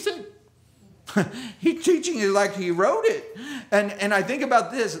believes it. He's teaching it like he wrote it. And I think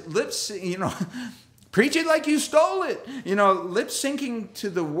about this, lips, preach it like you stole it. Lip syncing to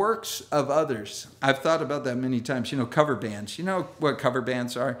the works of others. I've thought about that many times. Cover bands. You know what cover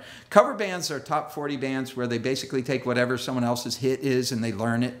bands are? Cover bands are top 40 bands where they basically take whatever someone else's hit is and they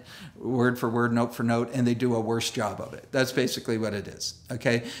learn it word for word, note for note, and they do a worse job of it. That's basically what it is.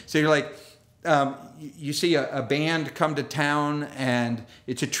 Okay? So you're like, you see a band come to town and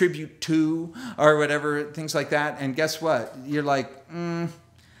it's a tribute to or whatever, things like that. And guess what? You're like,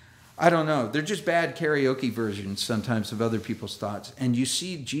 I don't know. They're just bad karaoke versions sometimes of other people's thoughts. And you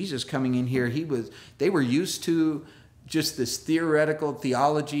see Jesus coming in here. They were used to just this theoretical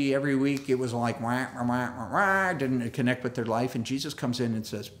theology every week. It was like, wah, wah, wah, wah, didn't connect with their life. And Jesus comes in and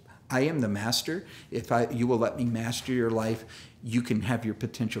says, I am the master. If you will let me master your life, you can have your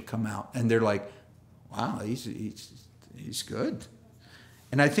potential come out. And they're like, wow, he's good.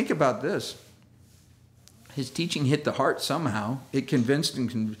 And I think about this. His teaching hit the heart somehow. It convinced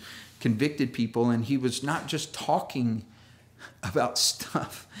and convicted people. And he was not just talking about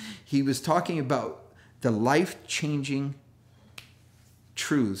stuff. He was talking about the life-changing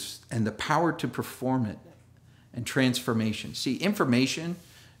truths and the power to perform it and transformation. See, information,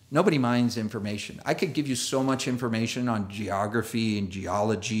 nobody minds information. I could give you so much information on geography and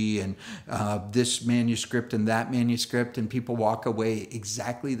geology and this manuscript and that manuscript, and people walk away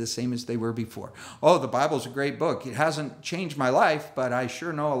exactly the same as they were before. Oh, the Bible's a great book. It hasn't changed my life, but I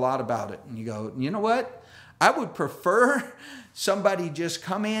sure know a lot about it. And you go, you know what? I would prefer somebody just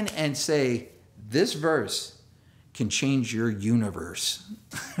come in and say, this verse can change your universe,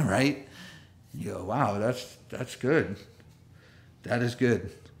 right? And you go, wow, that's good. That is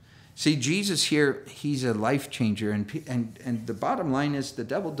good. See, Jesus here, he's a life changer. And the bottom line is the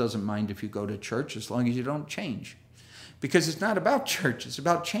devil doesn't mind if you go to church as long as you don't change. Because it's not about church, it's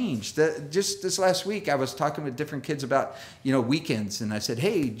about change. Just this last week, I was talking with different kids about, weekends. And I said,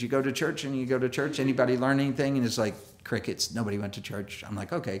 hey, did you go to church? And you go to church, anybody learn anything? And it's like, crickets, nobody went to church. I'm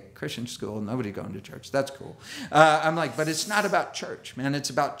like, okay, Christian school, nobody going to church. That's cool. I'm like, but it's not about church, man.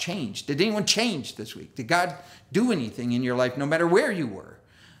 It's about change. Did anyone change this week? Did God do anything in your life, no matter where you were?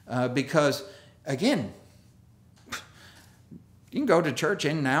 Because, again, you can go to church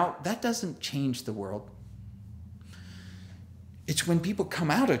in and out. That doesn't change the world. It's when people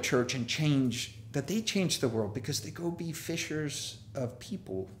come out of church and change, that they change the world because they go be fishers of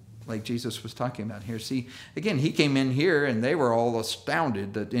people, like Jesus was talking about here. See, again, he came in here and they were all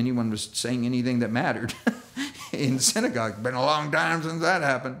astounded that anyone was saying anything that mattered in synagogue. Been a long time since that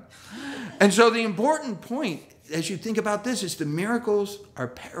happened. And so the important point, as you think about this, is the miracles are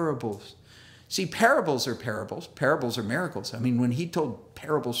parables. See, parables are parables. Parables are miracles. I mean, when he told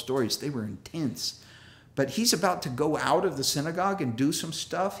parable stories, they were intense. But he's about to go out of the synagogue and do some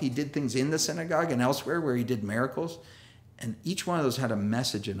stuff. He did things in the synagogue and elsewhere where he did miracles. And each one of those had a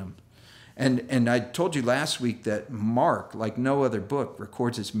message in them. And I told you last week that Mark, like no other book,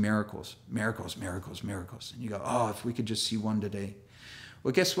 records its miracles. Miracles, miracles, miracles. And you go, oh, if we could just see one today.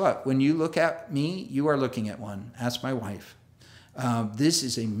 Well, guess what? When you look at me, you are looking at one. Ask my wife. This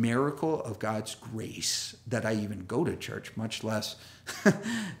is a miracle of God's grace that I even go to church, much less,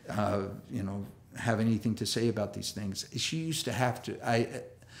 have anything to say about these things. She used to have to,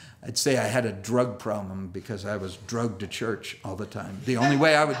 I'd say I had a drug problem because I was drugged to church all the time. The only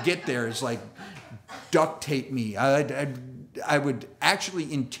way I would get there is like duct tape me. I'd would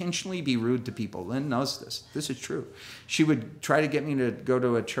actually intentionally be rude to people. Lynn knows this. This is true. She would try to get me to go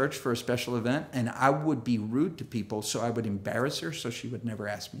to a church for a special event, and I would be rude to people, so I would embarrass her, so she would never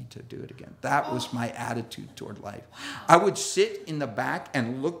ask me to do it again. That was my attitude toward life. I would sit in the back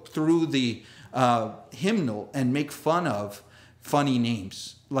and look through the hymnal and make fun of funny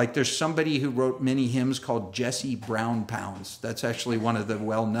names. Like there's somebody who wrote many hymns called Jesse Brown Pounds. That's actually one of the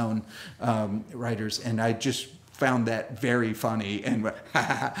well-known writers, and I just found that very funny. And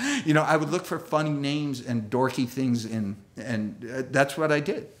I would look for funny names and dorky things, and that's what I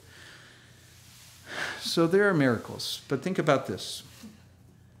did. So there are miracles, but think about this.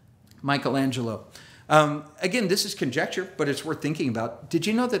 Michelangelo. Again, this is conjecture, but it's worth thinking about. Did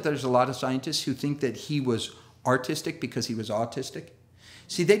you know that there's a lot of scientists who think that he was artistic because he was autistic?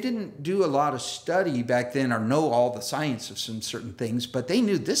 See, they didn't do a lot of study back then or know all the science of some certain things, but they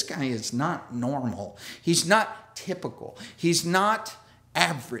knew this guy is not normal. He's not typical. He's not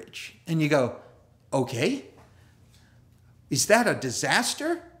average. And you go, okay, is that a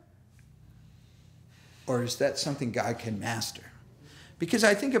disaster? Or is that something God can master? Because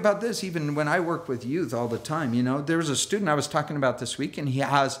I think about this even when I work with youth all the time. There was a student I was talking about this week, and he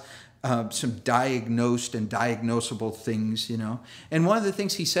has some diagnosed and diagnosable things, And one of the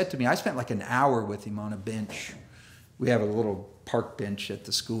things he said to me, I spent like an hour with him on a bench. We have a little park bench at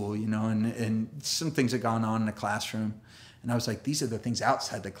the school, and some things had gone on in the classroom. And I was like, these are the things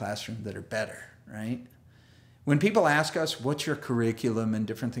outside the classroom that are better, right? When people ask us, what's your curriculum and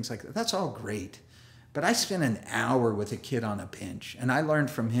different things like that, that's all great. But I spent an hour with a kid on a bench, and I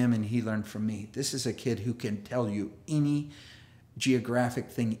learned from him and he learned from me. This is a kid who can tell you any geographic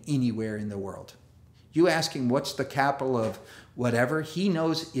thing anywhere in the world. You ask him what's the capital of whatever, he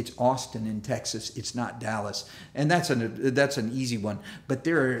knows it's Austin in Texas, it's not Dallas. And that's an easy one. But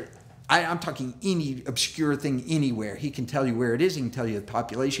I'm talking any obscure thing anywhere. He can tell you where it is, he can tell you the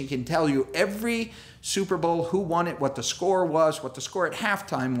population, he can tell you every Super Bowl, who won it, what the score was, what the score at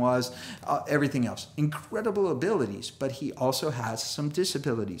halftime was, everything else. Incredible abilities, but he also has some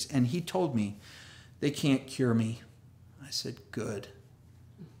disabilities. And he told me, they can't cure me. I said, good.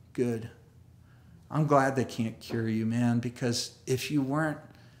 I'm glad they can't cure you, man, because if you weren't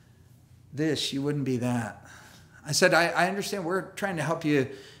this, you wouldn't be that. I said, I understand we're trying to help you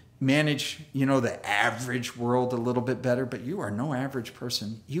manage, the average world a little bit better, but you are no average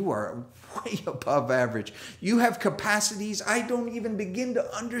person. You are way above average. You have capacities I don't even begin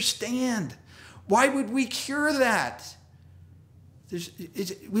to understand. Why would we cure that?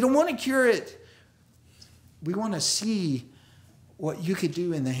 We don't want to cure it. We want to see what you could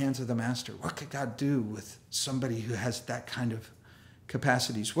do in the hands of the master. What could God do with somebody who has that kind of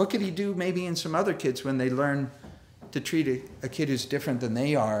capacities? What could he do maybe in some other kids when they learn to treat a kid who's different than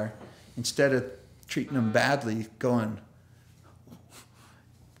they are, instead of treating them badly, going,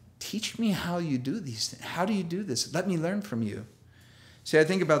 teach me how you do these things. How do you do this? Let me learn from you. See, I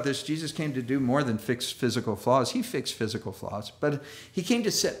think about this. Jesus came to do more than fix physical flaws. He fixed physical flaws, but he came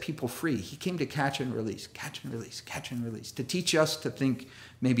to set people free. He came to catch and release, to teach us to think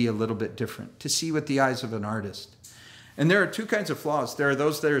maybe a little bit different, to see with the eyes of an artist. And there are two kinds of flaws. There are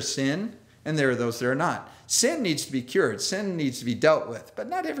those that are sin, and there are those that are not. Sin needs to be cured. Sin needs to be dealt with. But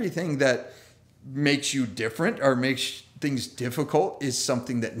not everything that makes you different or makes things difficult is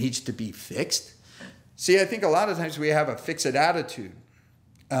something that needs to be fixed. See, I think a lot of times we have a fix-it attitude.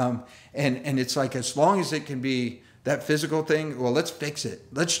 And it's like, as long as it can be that physical thing, well, let's fix it.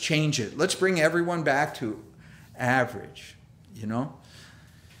 Let's change it. Let's bring everyone back to average,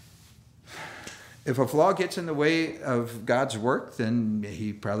 If a flaw gets in the way of God's work, then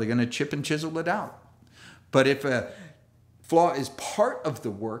he's probably going to chip and chisel it out. But if a flaw is part of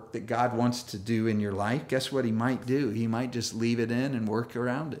the work that God wants to do in your life, guess what he might do? He might just leave it in and work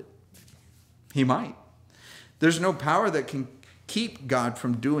around it. He might. There's no power that can keep God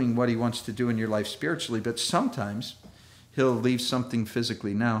from doing what he wants to do in your life spiritually, but sometimes he'll leave something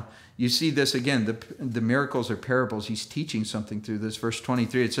physically. Now, you see this again, the miracles are parables. He's teaching something through this. Verse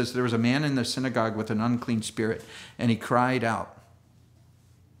 23, it says, there was a man in the synagogue with an unclean spirit, and he cried out.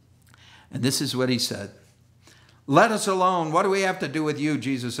 And this is what he said. Let us alone. What do we have to do with you,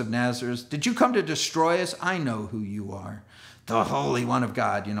 Jesus of Nazareth? Did you come to destroy us? I know who you are, the Holy One of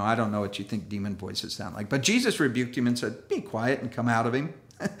God. I don't know what you think demon voices sound like. But Jesus rebuked him and said, be quiet and come out of him.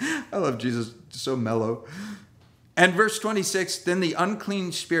 I love Jesus, so mellow. And verse 26, then the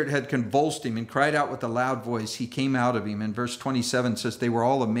unclean spirit had convulsed him and cried out with a loud voice. He came out of him. And verse 27 says, they were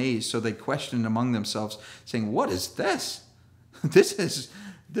all amazed, so they questioned among themselves, saying, what is this?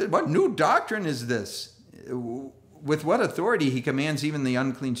 What new doctrine is this? with what authority he commands even the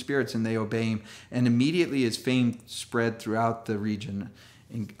unclean spirits, and they obey him. And immediately his fame spread throughout the region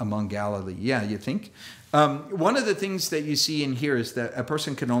among Galilee. Yeah, you think? One of the things that you see in here is that a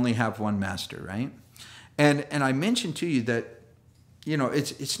person can only have one master, right? And I mentioned to you that,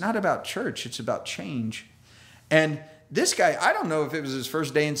 it's not about church, it's about change. And this guy, I don't know if it was his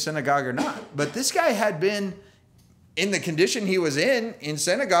first day in synagogue or not, but this guy had been in the condition he was in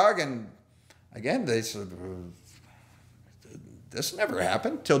synagogue, and again, they said, this never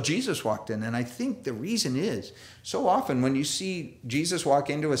happened till Jesus walked in. And I think the reason is, so often when you see Jesus walk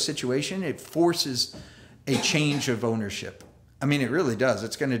into a situation, it forces a change of ownership. I mean, it really does.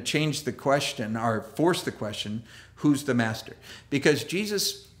 It's going to change the question, or force the question, who's the master? Because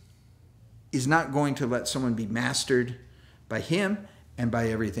Jesus is not going to let someone be mastered by him and by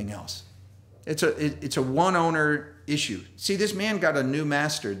everything else. It's a one owner issue. See, this man got a new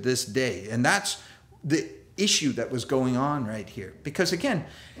master this day, and that's the issue that was going on right here. Because again,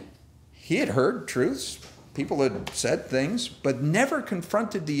 he had heard truths, people had said things, but never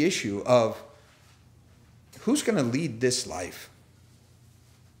confronted the issue of who's going to lead this life.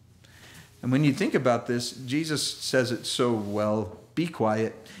 And when you think about this, Jesus says it so well, be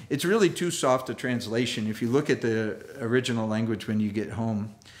quiet. It's really too soft a translation. If you look at the original language when you get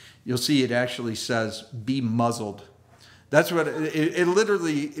home, you'll see it actually says, be muzzled. That's what it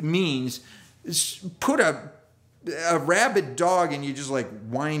literally means. Put a rabid dog and you just like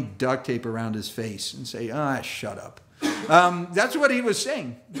wind duct tape around his face and say, shut up. That's what he was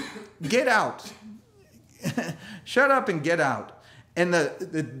saying. Get out. Shut up and get out. And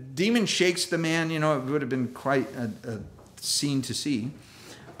the demon shakes the man. It would have been quite a scene to see.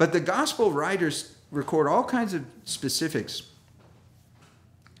 But the gospel writers record all kinds of specifics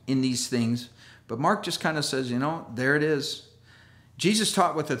in these things. But Mark just kind of says, there it is. Jesus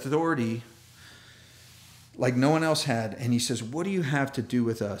taught with authority like no one else had. And he says, what do you have to do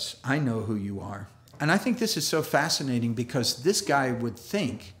with us? I know who you are. And I think this is so fascinating because this guy would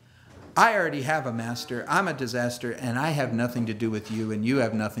think, I already have a master, I'm a disaster, and I have nothing to do with you, and you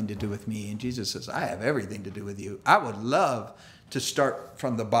have nothing to do with me. And Jesus says, I have everything to do with you. I would love to start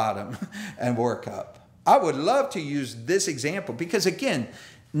from the bottom and work up. I would love to use this example because, again,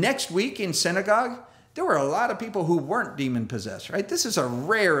 next week in synagogue, there were a lot of people who weren't demon-possessed, right? This is a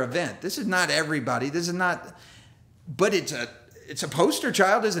rare event. This is not everybody. This is not, but it's a poster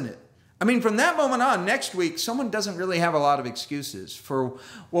child, isn't it? I mean, from that moment on, next week, someone doesn't really have a lot of excuses for,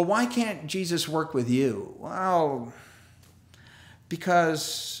 well, why can't Jesus work with you? Well,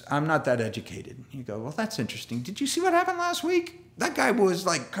 because I'm not that educated. You go, well, that's interesting. Did you see what happened last week? That guy was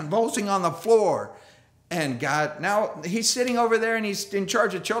like convulsing on the floor. And God, now he's sitting over there and he's in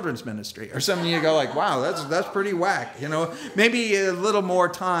charge of children's ministry or something. You go like, wow, that's pretty whack. Maybe a little more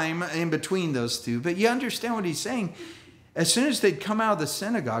time in between those two. But you understand what he's saying. As soon as they'd come out of the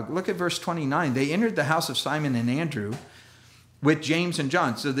synagogue, look at verse 29. They entered the house of Simon and Andrew with James and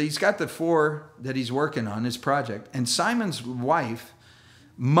John. So he's got the four that he's working on, his project. And Simon's wife,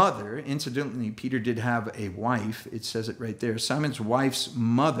 mother, incidentally, Peter did have a wife. It says it right there. Simon's wife's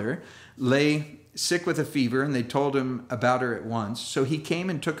mother lay sick with a fever, and they told him about her at once. So he came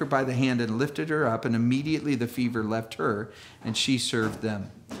and took her by the hand and lifted her up, and immediately the fever left her, and she served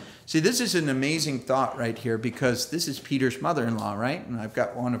them. See, this is an amazing thought right here because this is Peter's mother-in-law, right? And I've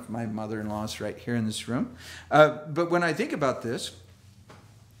got one of my mother-in-laws right here in this room. But when I think about this,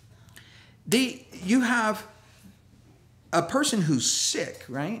 you have a person who's sick,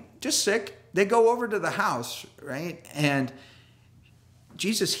 right? Just sick. They go over to the house, right? And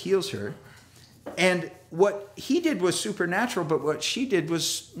Jesus heals her. And what he did was supernatural, but what she did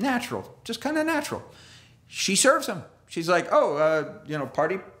was natural, just kind of natural. She serves him. She's like,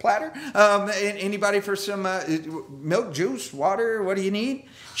 party platter? Anybody for some milk, juice, water? What do you need?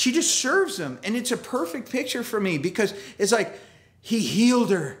 She just serves them. And it's a perfect picture for me because it's like he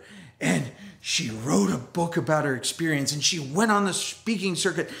healed her and she wrote a book about her experience and she went on the speaking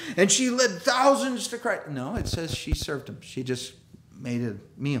circuit and she led thousands to Christ. No, it says she served them. She just made a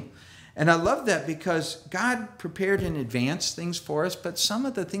meal. And I love that because God prepared in advance things for us, but some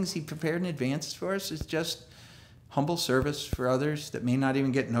of the things he prepared in advance for us is just humble service for others that may not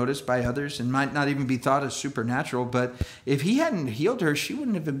even get noticed by others and might not even be thought as supernatural. But if he hadn't healed her, she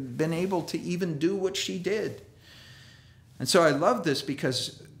wouldn't have been able to even do what she did. And so I love this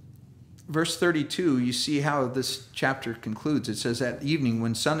because verse 32, you see how this chapter concludes. It says, that evening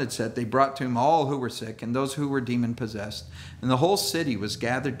when sun had set, they brought to him all who were sick and those who were demon-possessed. And the whole city was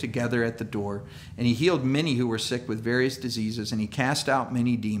gathered together at the door. And he healed many who were sick with various diseases, and he cast out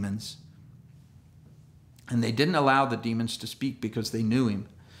many demons. And they didn't allow the demons to speak because they knew him.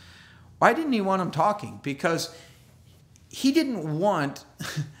 Why didn't he want them talking? Because he didn't want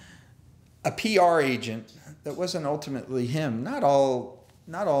a PR agent that wasn't ultimately him. Not all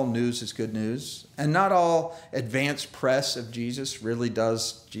news is good news, and not all advanced press of Jesus really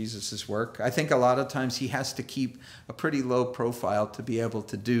does Jesus's work. I think a lot of times he has to keep a pretty low profile to be able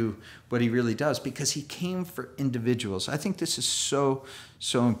to do what he really does, because he came for individuals. I think this is so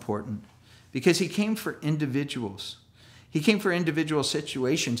important, because he came for individuals. He came for individual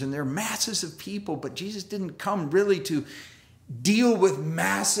situations, and there are masses of people, but Jesus didn't come really to deal with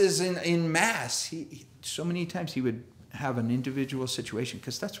masses in mass. So many times he would have an individual situation,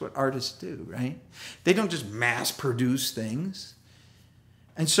 because that's what artists do, right? They don't just mass produce things.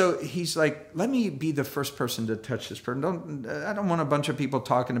 And so he's like, let me be the first person to touch this person. I don't want a bunch of people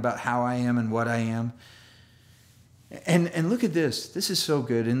talking about how I am and what I am. And look at this. This is so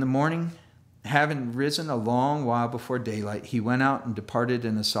good. In the morning, having risen a long while before daylight, he went out and departed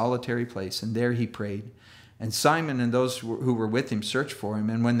in a solitary place, and there he prayed. And Simon and those who were with him searched for him.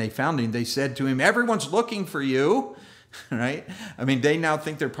 And when they found him, they said to him, everyone's looking for you, right? I mean, they now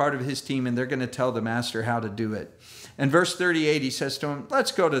think they're part of his team, and they're going to tell the master how to do it. And verse 38, he says to him,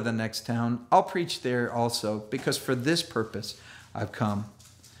 let's go to the next town. I'll preach there also, because for this purpose I've come.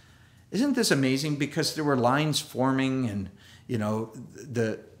 Isn't this amazing? Because there were lines forming, and,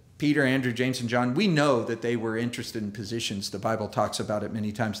 the Peter, Andrew, James, and John, we know that they were interested in positions. The Bible talks about it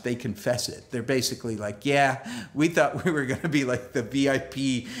many times. They confess it. They're basically like, yeah, we thought we were going to be like the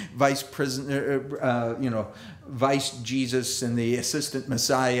VIP vice Jesus and the assistant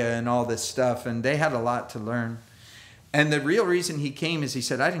Messiah and all this stuff. And they had a lot to learn. And the real reason he came is he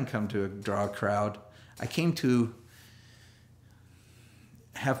said, I didn't come to draw a crowd. I came to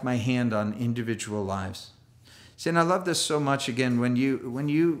have my hand on individual lives. See, and I love this so much. Again, when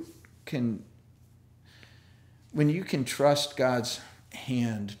you can trust God's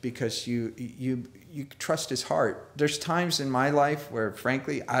hand, because you trust his heart. There's times in my life where,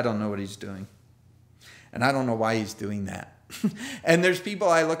 frankly, I don't know what he's doing, and I don't know why he's doing that. And there's people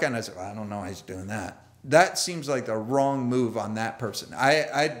I look at and I say, well, I don't know why he's doing that. That seems like the wrong move on that person.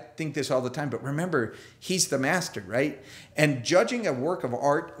 I think this all the time, but remember, he's the master, right? And judging a work of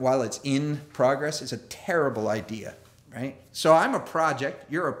art while it's in progress is a terrible idea, right? So I'm a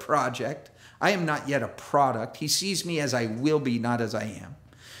project. You're a project. I am not yet a product. He sees me as I will be, not as I am.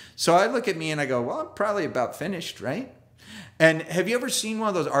 So I look at me and I go, well, I'm probably about finished, right? And have you ever seen one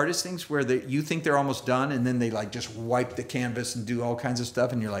of those artist things where you think they're almost done, and then they like just wipe the canvas and do all kinds of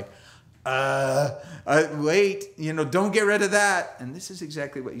stuff, and you're like, wait, don't get rid of that. And this is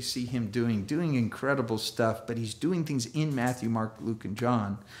exactly what you see him doing incredible stuff, but he's doing things in Matthew, Mark, Luke, and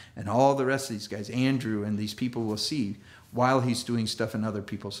John, and all the rest of these guys, Andrew, and these people will see, while he's doing stuff in other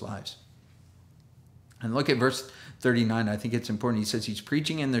people's lives. And look at verse 39. I think it's important. He says he's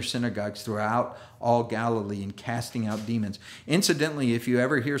preaching in their synagogues throughout all Galilee and casting out demons. Incidentally, if you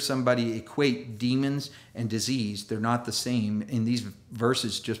ever hear somebody equate demons and disease, they're not the same. In these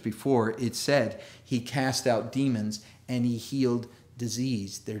verses just before, it said he cast out demons and he healed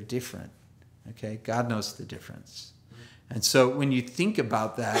disease. They're different. Okay? God knows the difference. And so when you think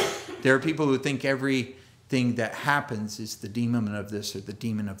about that, there are people who think everything that happens is the demon of this or the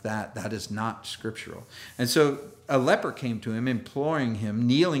demon of that. That is not scriptural. And so a leper came to him, imploring him,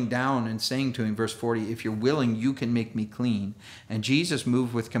 kneeling down and saying to him, verse 40, if you're willing, you can make me clean. And Jesus,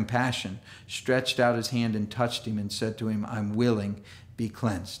 moved with compassion, stretched out his hand and touched him and said to him, I'm willing, be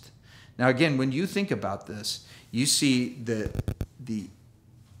cleansed. Now again, when you think about this, you see the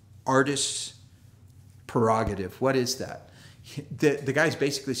artist's prerogative. What is that? The guy's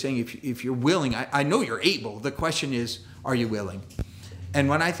basically saying, if you're willing, I know you're able. The question is, are you willing? And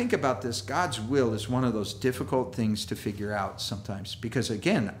when I think about this, God's will is one of those difficult things to figure out sometimes. Because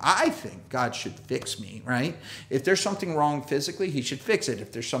again, I think God should fix me, right? If there's something wrong physically, he should fix it.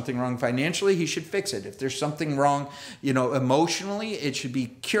 If there's something wrong financially, he should fix it. If there's something wrong, emotionally, it should be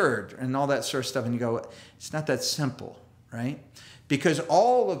cured and all that sort of stuff. And you go, it's not that simple, right? Because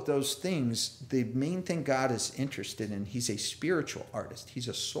all of those things, the main thing God is interested in, he's a spiritual artist. He's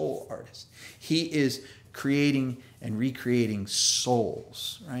a soul artist. He is creating and recreating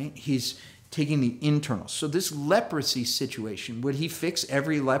souls, right? He's taking the internal. So this leprosy situation, would he fix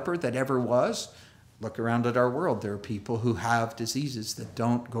every leper that ever was? Look around at our world. There are people who have diseases that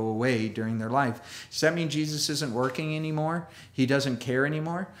don't go away during their life. Does that mean Jesus isn't working anymore? He doesn't care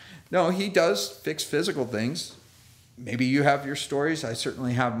anymore? No, he does fix physical things. Maybe you have your stories. I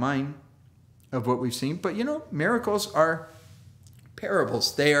certainly have mine of what we've seen. But, miracles are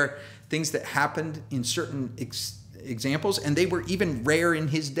parables. They are things that happened in certain examples, and they were even rare in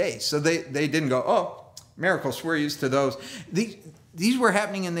his day. So they didn't go, oh, miracles, we're used to those. These were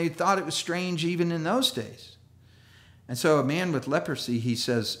happening, and they thought it was strange even in those days. And so a man with leprosy, he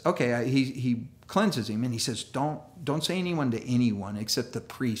says, okay, he cleanses him, and he says, don't say anyone to anyone except the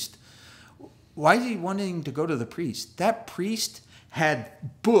priest. Why is he wanting to go to the priest? That priest had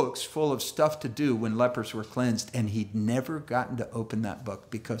books full of stuff to do when lepers were cleansed, and he'd never gotten to open that book,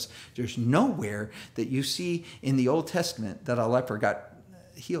 because there's nowhere that you see in the Old Testament that a leper got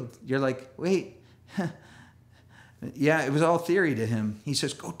healed. You're like, wait, yeah, it was all theory to him. He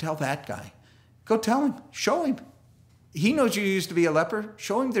says, go tell that guy. Go tell him. Show him. He knows you used to be a leper.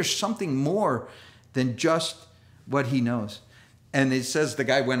 Show him there's something more than just what he knows. And it says the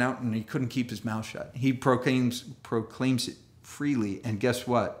guy went out and he couldn't keep his mouth shut. He proclaims it freely. And guess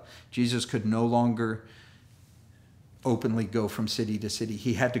what? Jesus could no longer openly go from city to city.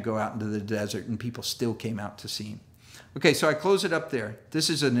 He had to go out into the desert, and people still came out to see him. Okay, so I close it up there. This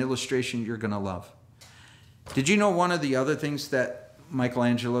is an illustration you're going to love. Did you know one of the other things that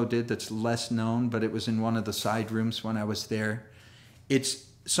Michelangelo did that's less known, but it was in one of the side rooms when I was there? It's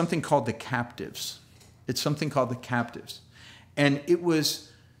something called the captives. It's something called the captives. And it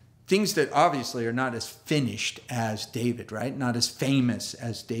was things that obviously are not as finished as David, right? Not as famous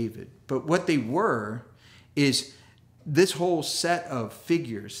as David. But what they were is this whole set of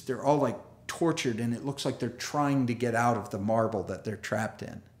figures. They're all like tortured, and it looks like they're trying to get out of the marble that they're trapped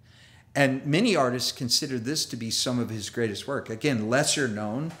in. And many artists consider this to be some of his greatest work. Again, lesser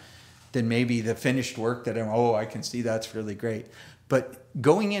known than maybe the finished work that I can see that's really great. But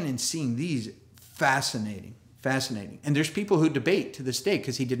going in and seeing these, fascinating. And there's people who debate to this day,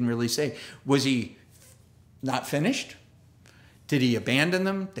 because he didn't really say, was he not finished? Did he abandon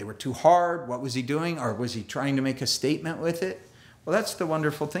them? They were too hard. What was he doing? Or was he trying to make a statement with it? Well, that's the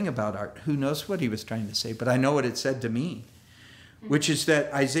wonderful thing about art. Who knows what he was trying to say? But I know what it said to me, which is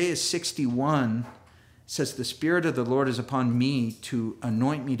that Isaiah 61 says, the Spirit of the Lord is upon me to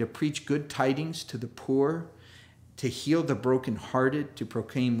anoint me to preach good tidings to the poor, to heal the brokenhearted, to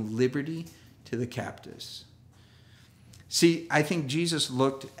proclaim liberty to the captives. See, I think Jesus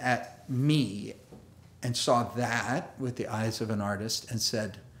looked at me and saw that with the eyes of an artist and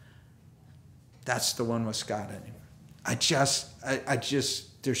said, that's the one with Scott in him. I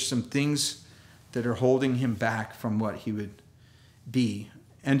just, there's some things that are holding him back from what he would be.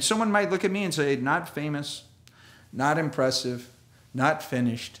 And someone might look at me and say, not famous, not impressive, not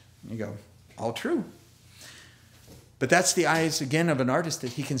finished. You go, all true. But that's the eyes, again, of an artist,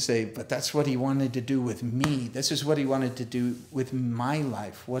 that he can say, but that's what he wanted to do with me. This is what he wanted to do with my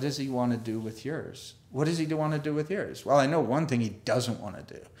life. What does he want to do with yours? What does he want to do with yours? Well, I know one thing he doesn't want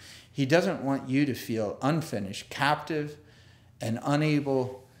to do. He doesn't want you to feel unfinished, captive, and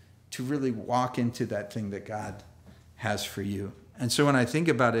unable to really walk into that thing that God has for you. And so when I think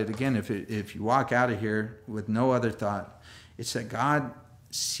about it, again, if you walk out of here with no other thought, it's that God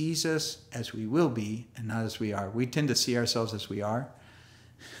sees us as we will be and not as we are. We tend to see ourselves as we are.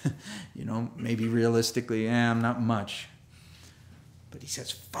 Maybe realistically, I'm not much. But he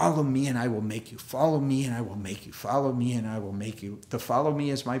says, follow me and I will make you. Follow me and I will make you. Follow me and I will make you. The follow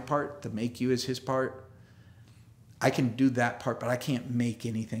me is my part. The make you is his part. I can do that part, but I can't make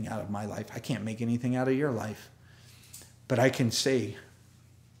anything out of my life. I can't make anything out of your life. But I can say,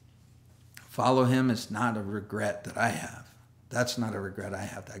 follow him is not a regret that I have. That's not a regret I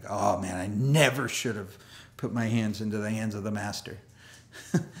have. I go, oh man, I never should have put my hands into the hands of the master.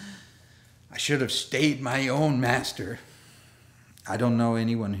 I should have stayed my own master. I don't know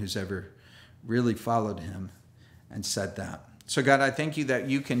anyone who's ever really followed him and said that. So God, I thank you that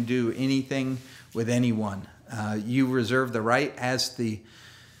you can do anything with anyone. You reserve the right as the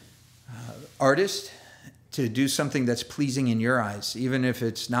artist to do something that's pleasing in your eyes, even if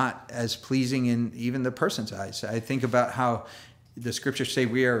it's not as pleasing in even the person's eyes. I think about how the scriptures say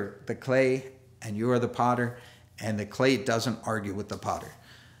we are the clay and you are the potter, and the clay doesn't argue with the potter.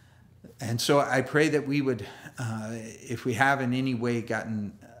 And so I pray that we would, if we have in any way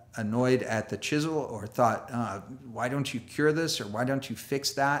gotten annoyed at the chisel or thought, why don't you cure this or why don't you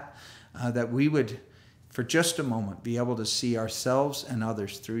fix that, that we would, for just a moment, be able to see ourselves and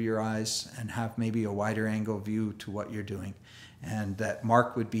others through your eyes and have maybe a wider angle view to what you're doing. And that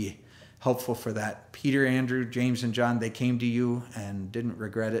Mark would be helpful for that. Peter, Andrew, James, and John, they came to you and didn't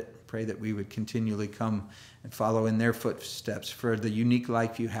regret it. Pray that we would continually come and follow in their footsteps for the unique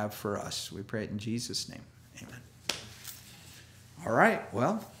life you have for us. We pray it in Jesus' name. Amen. All right,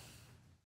 well.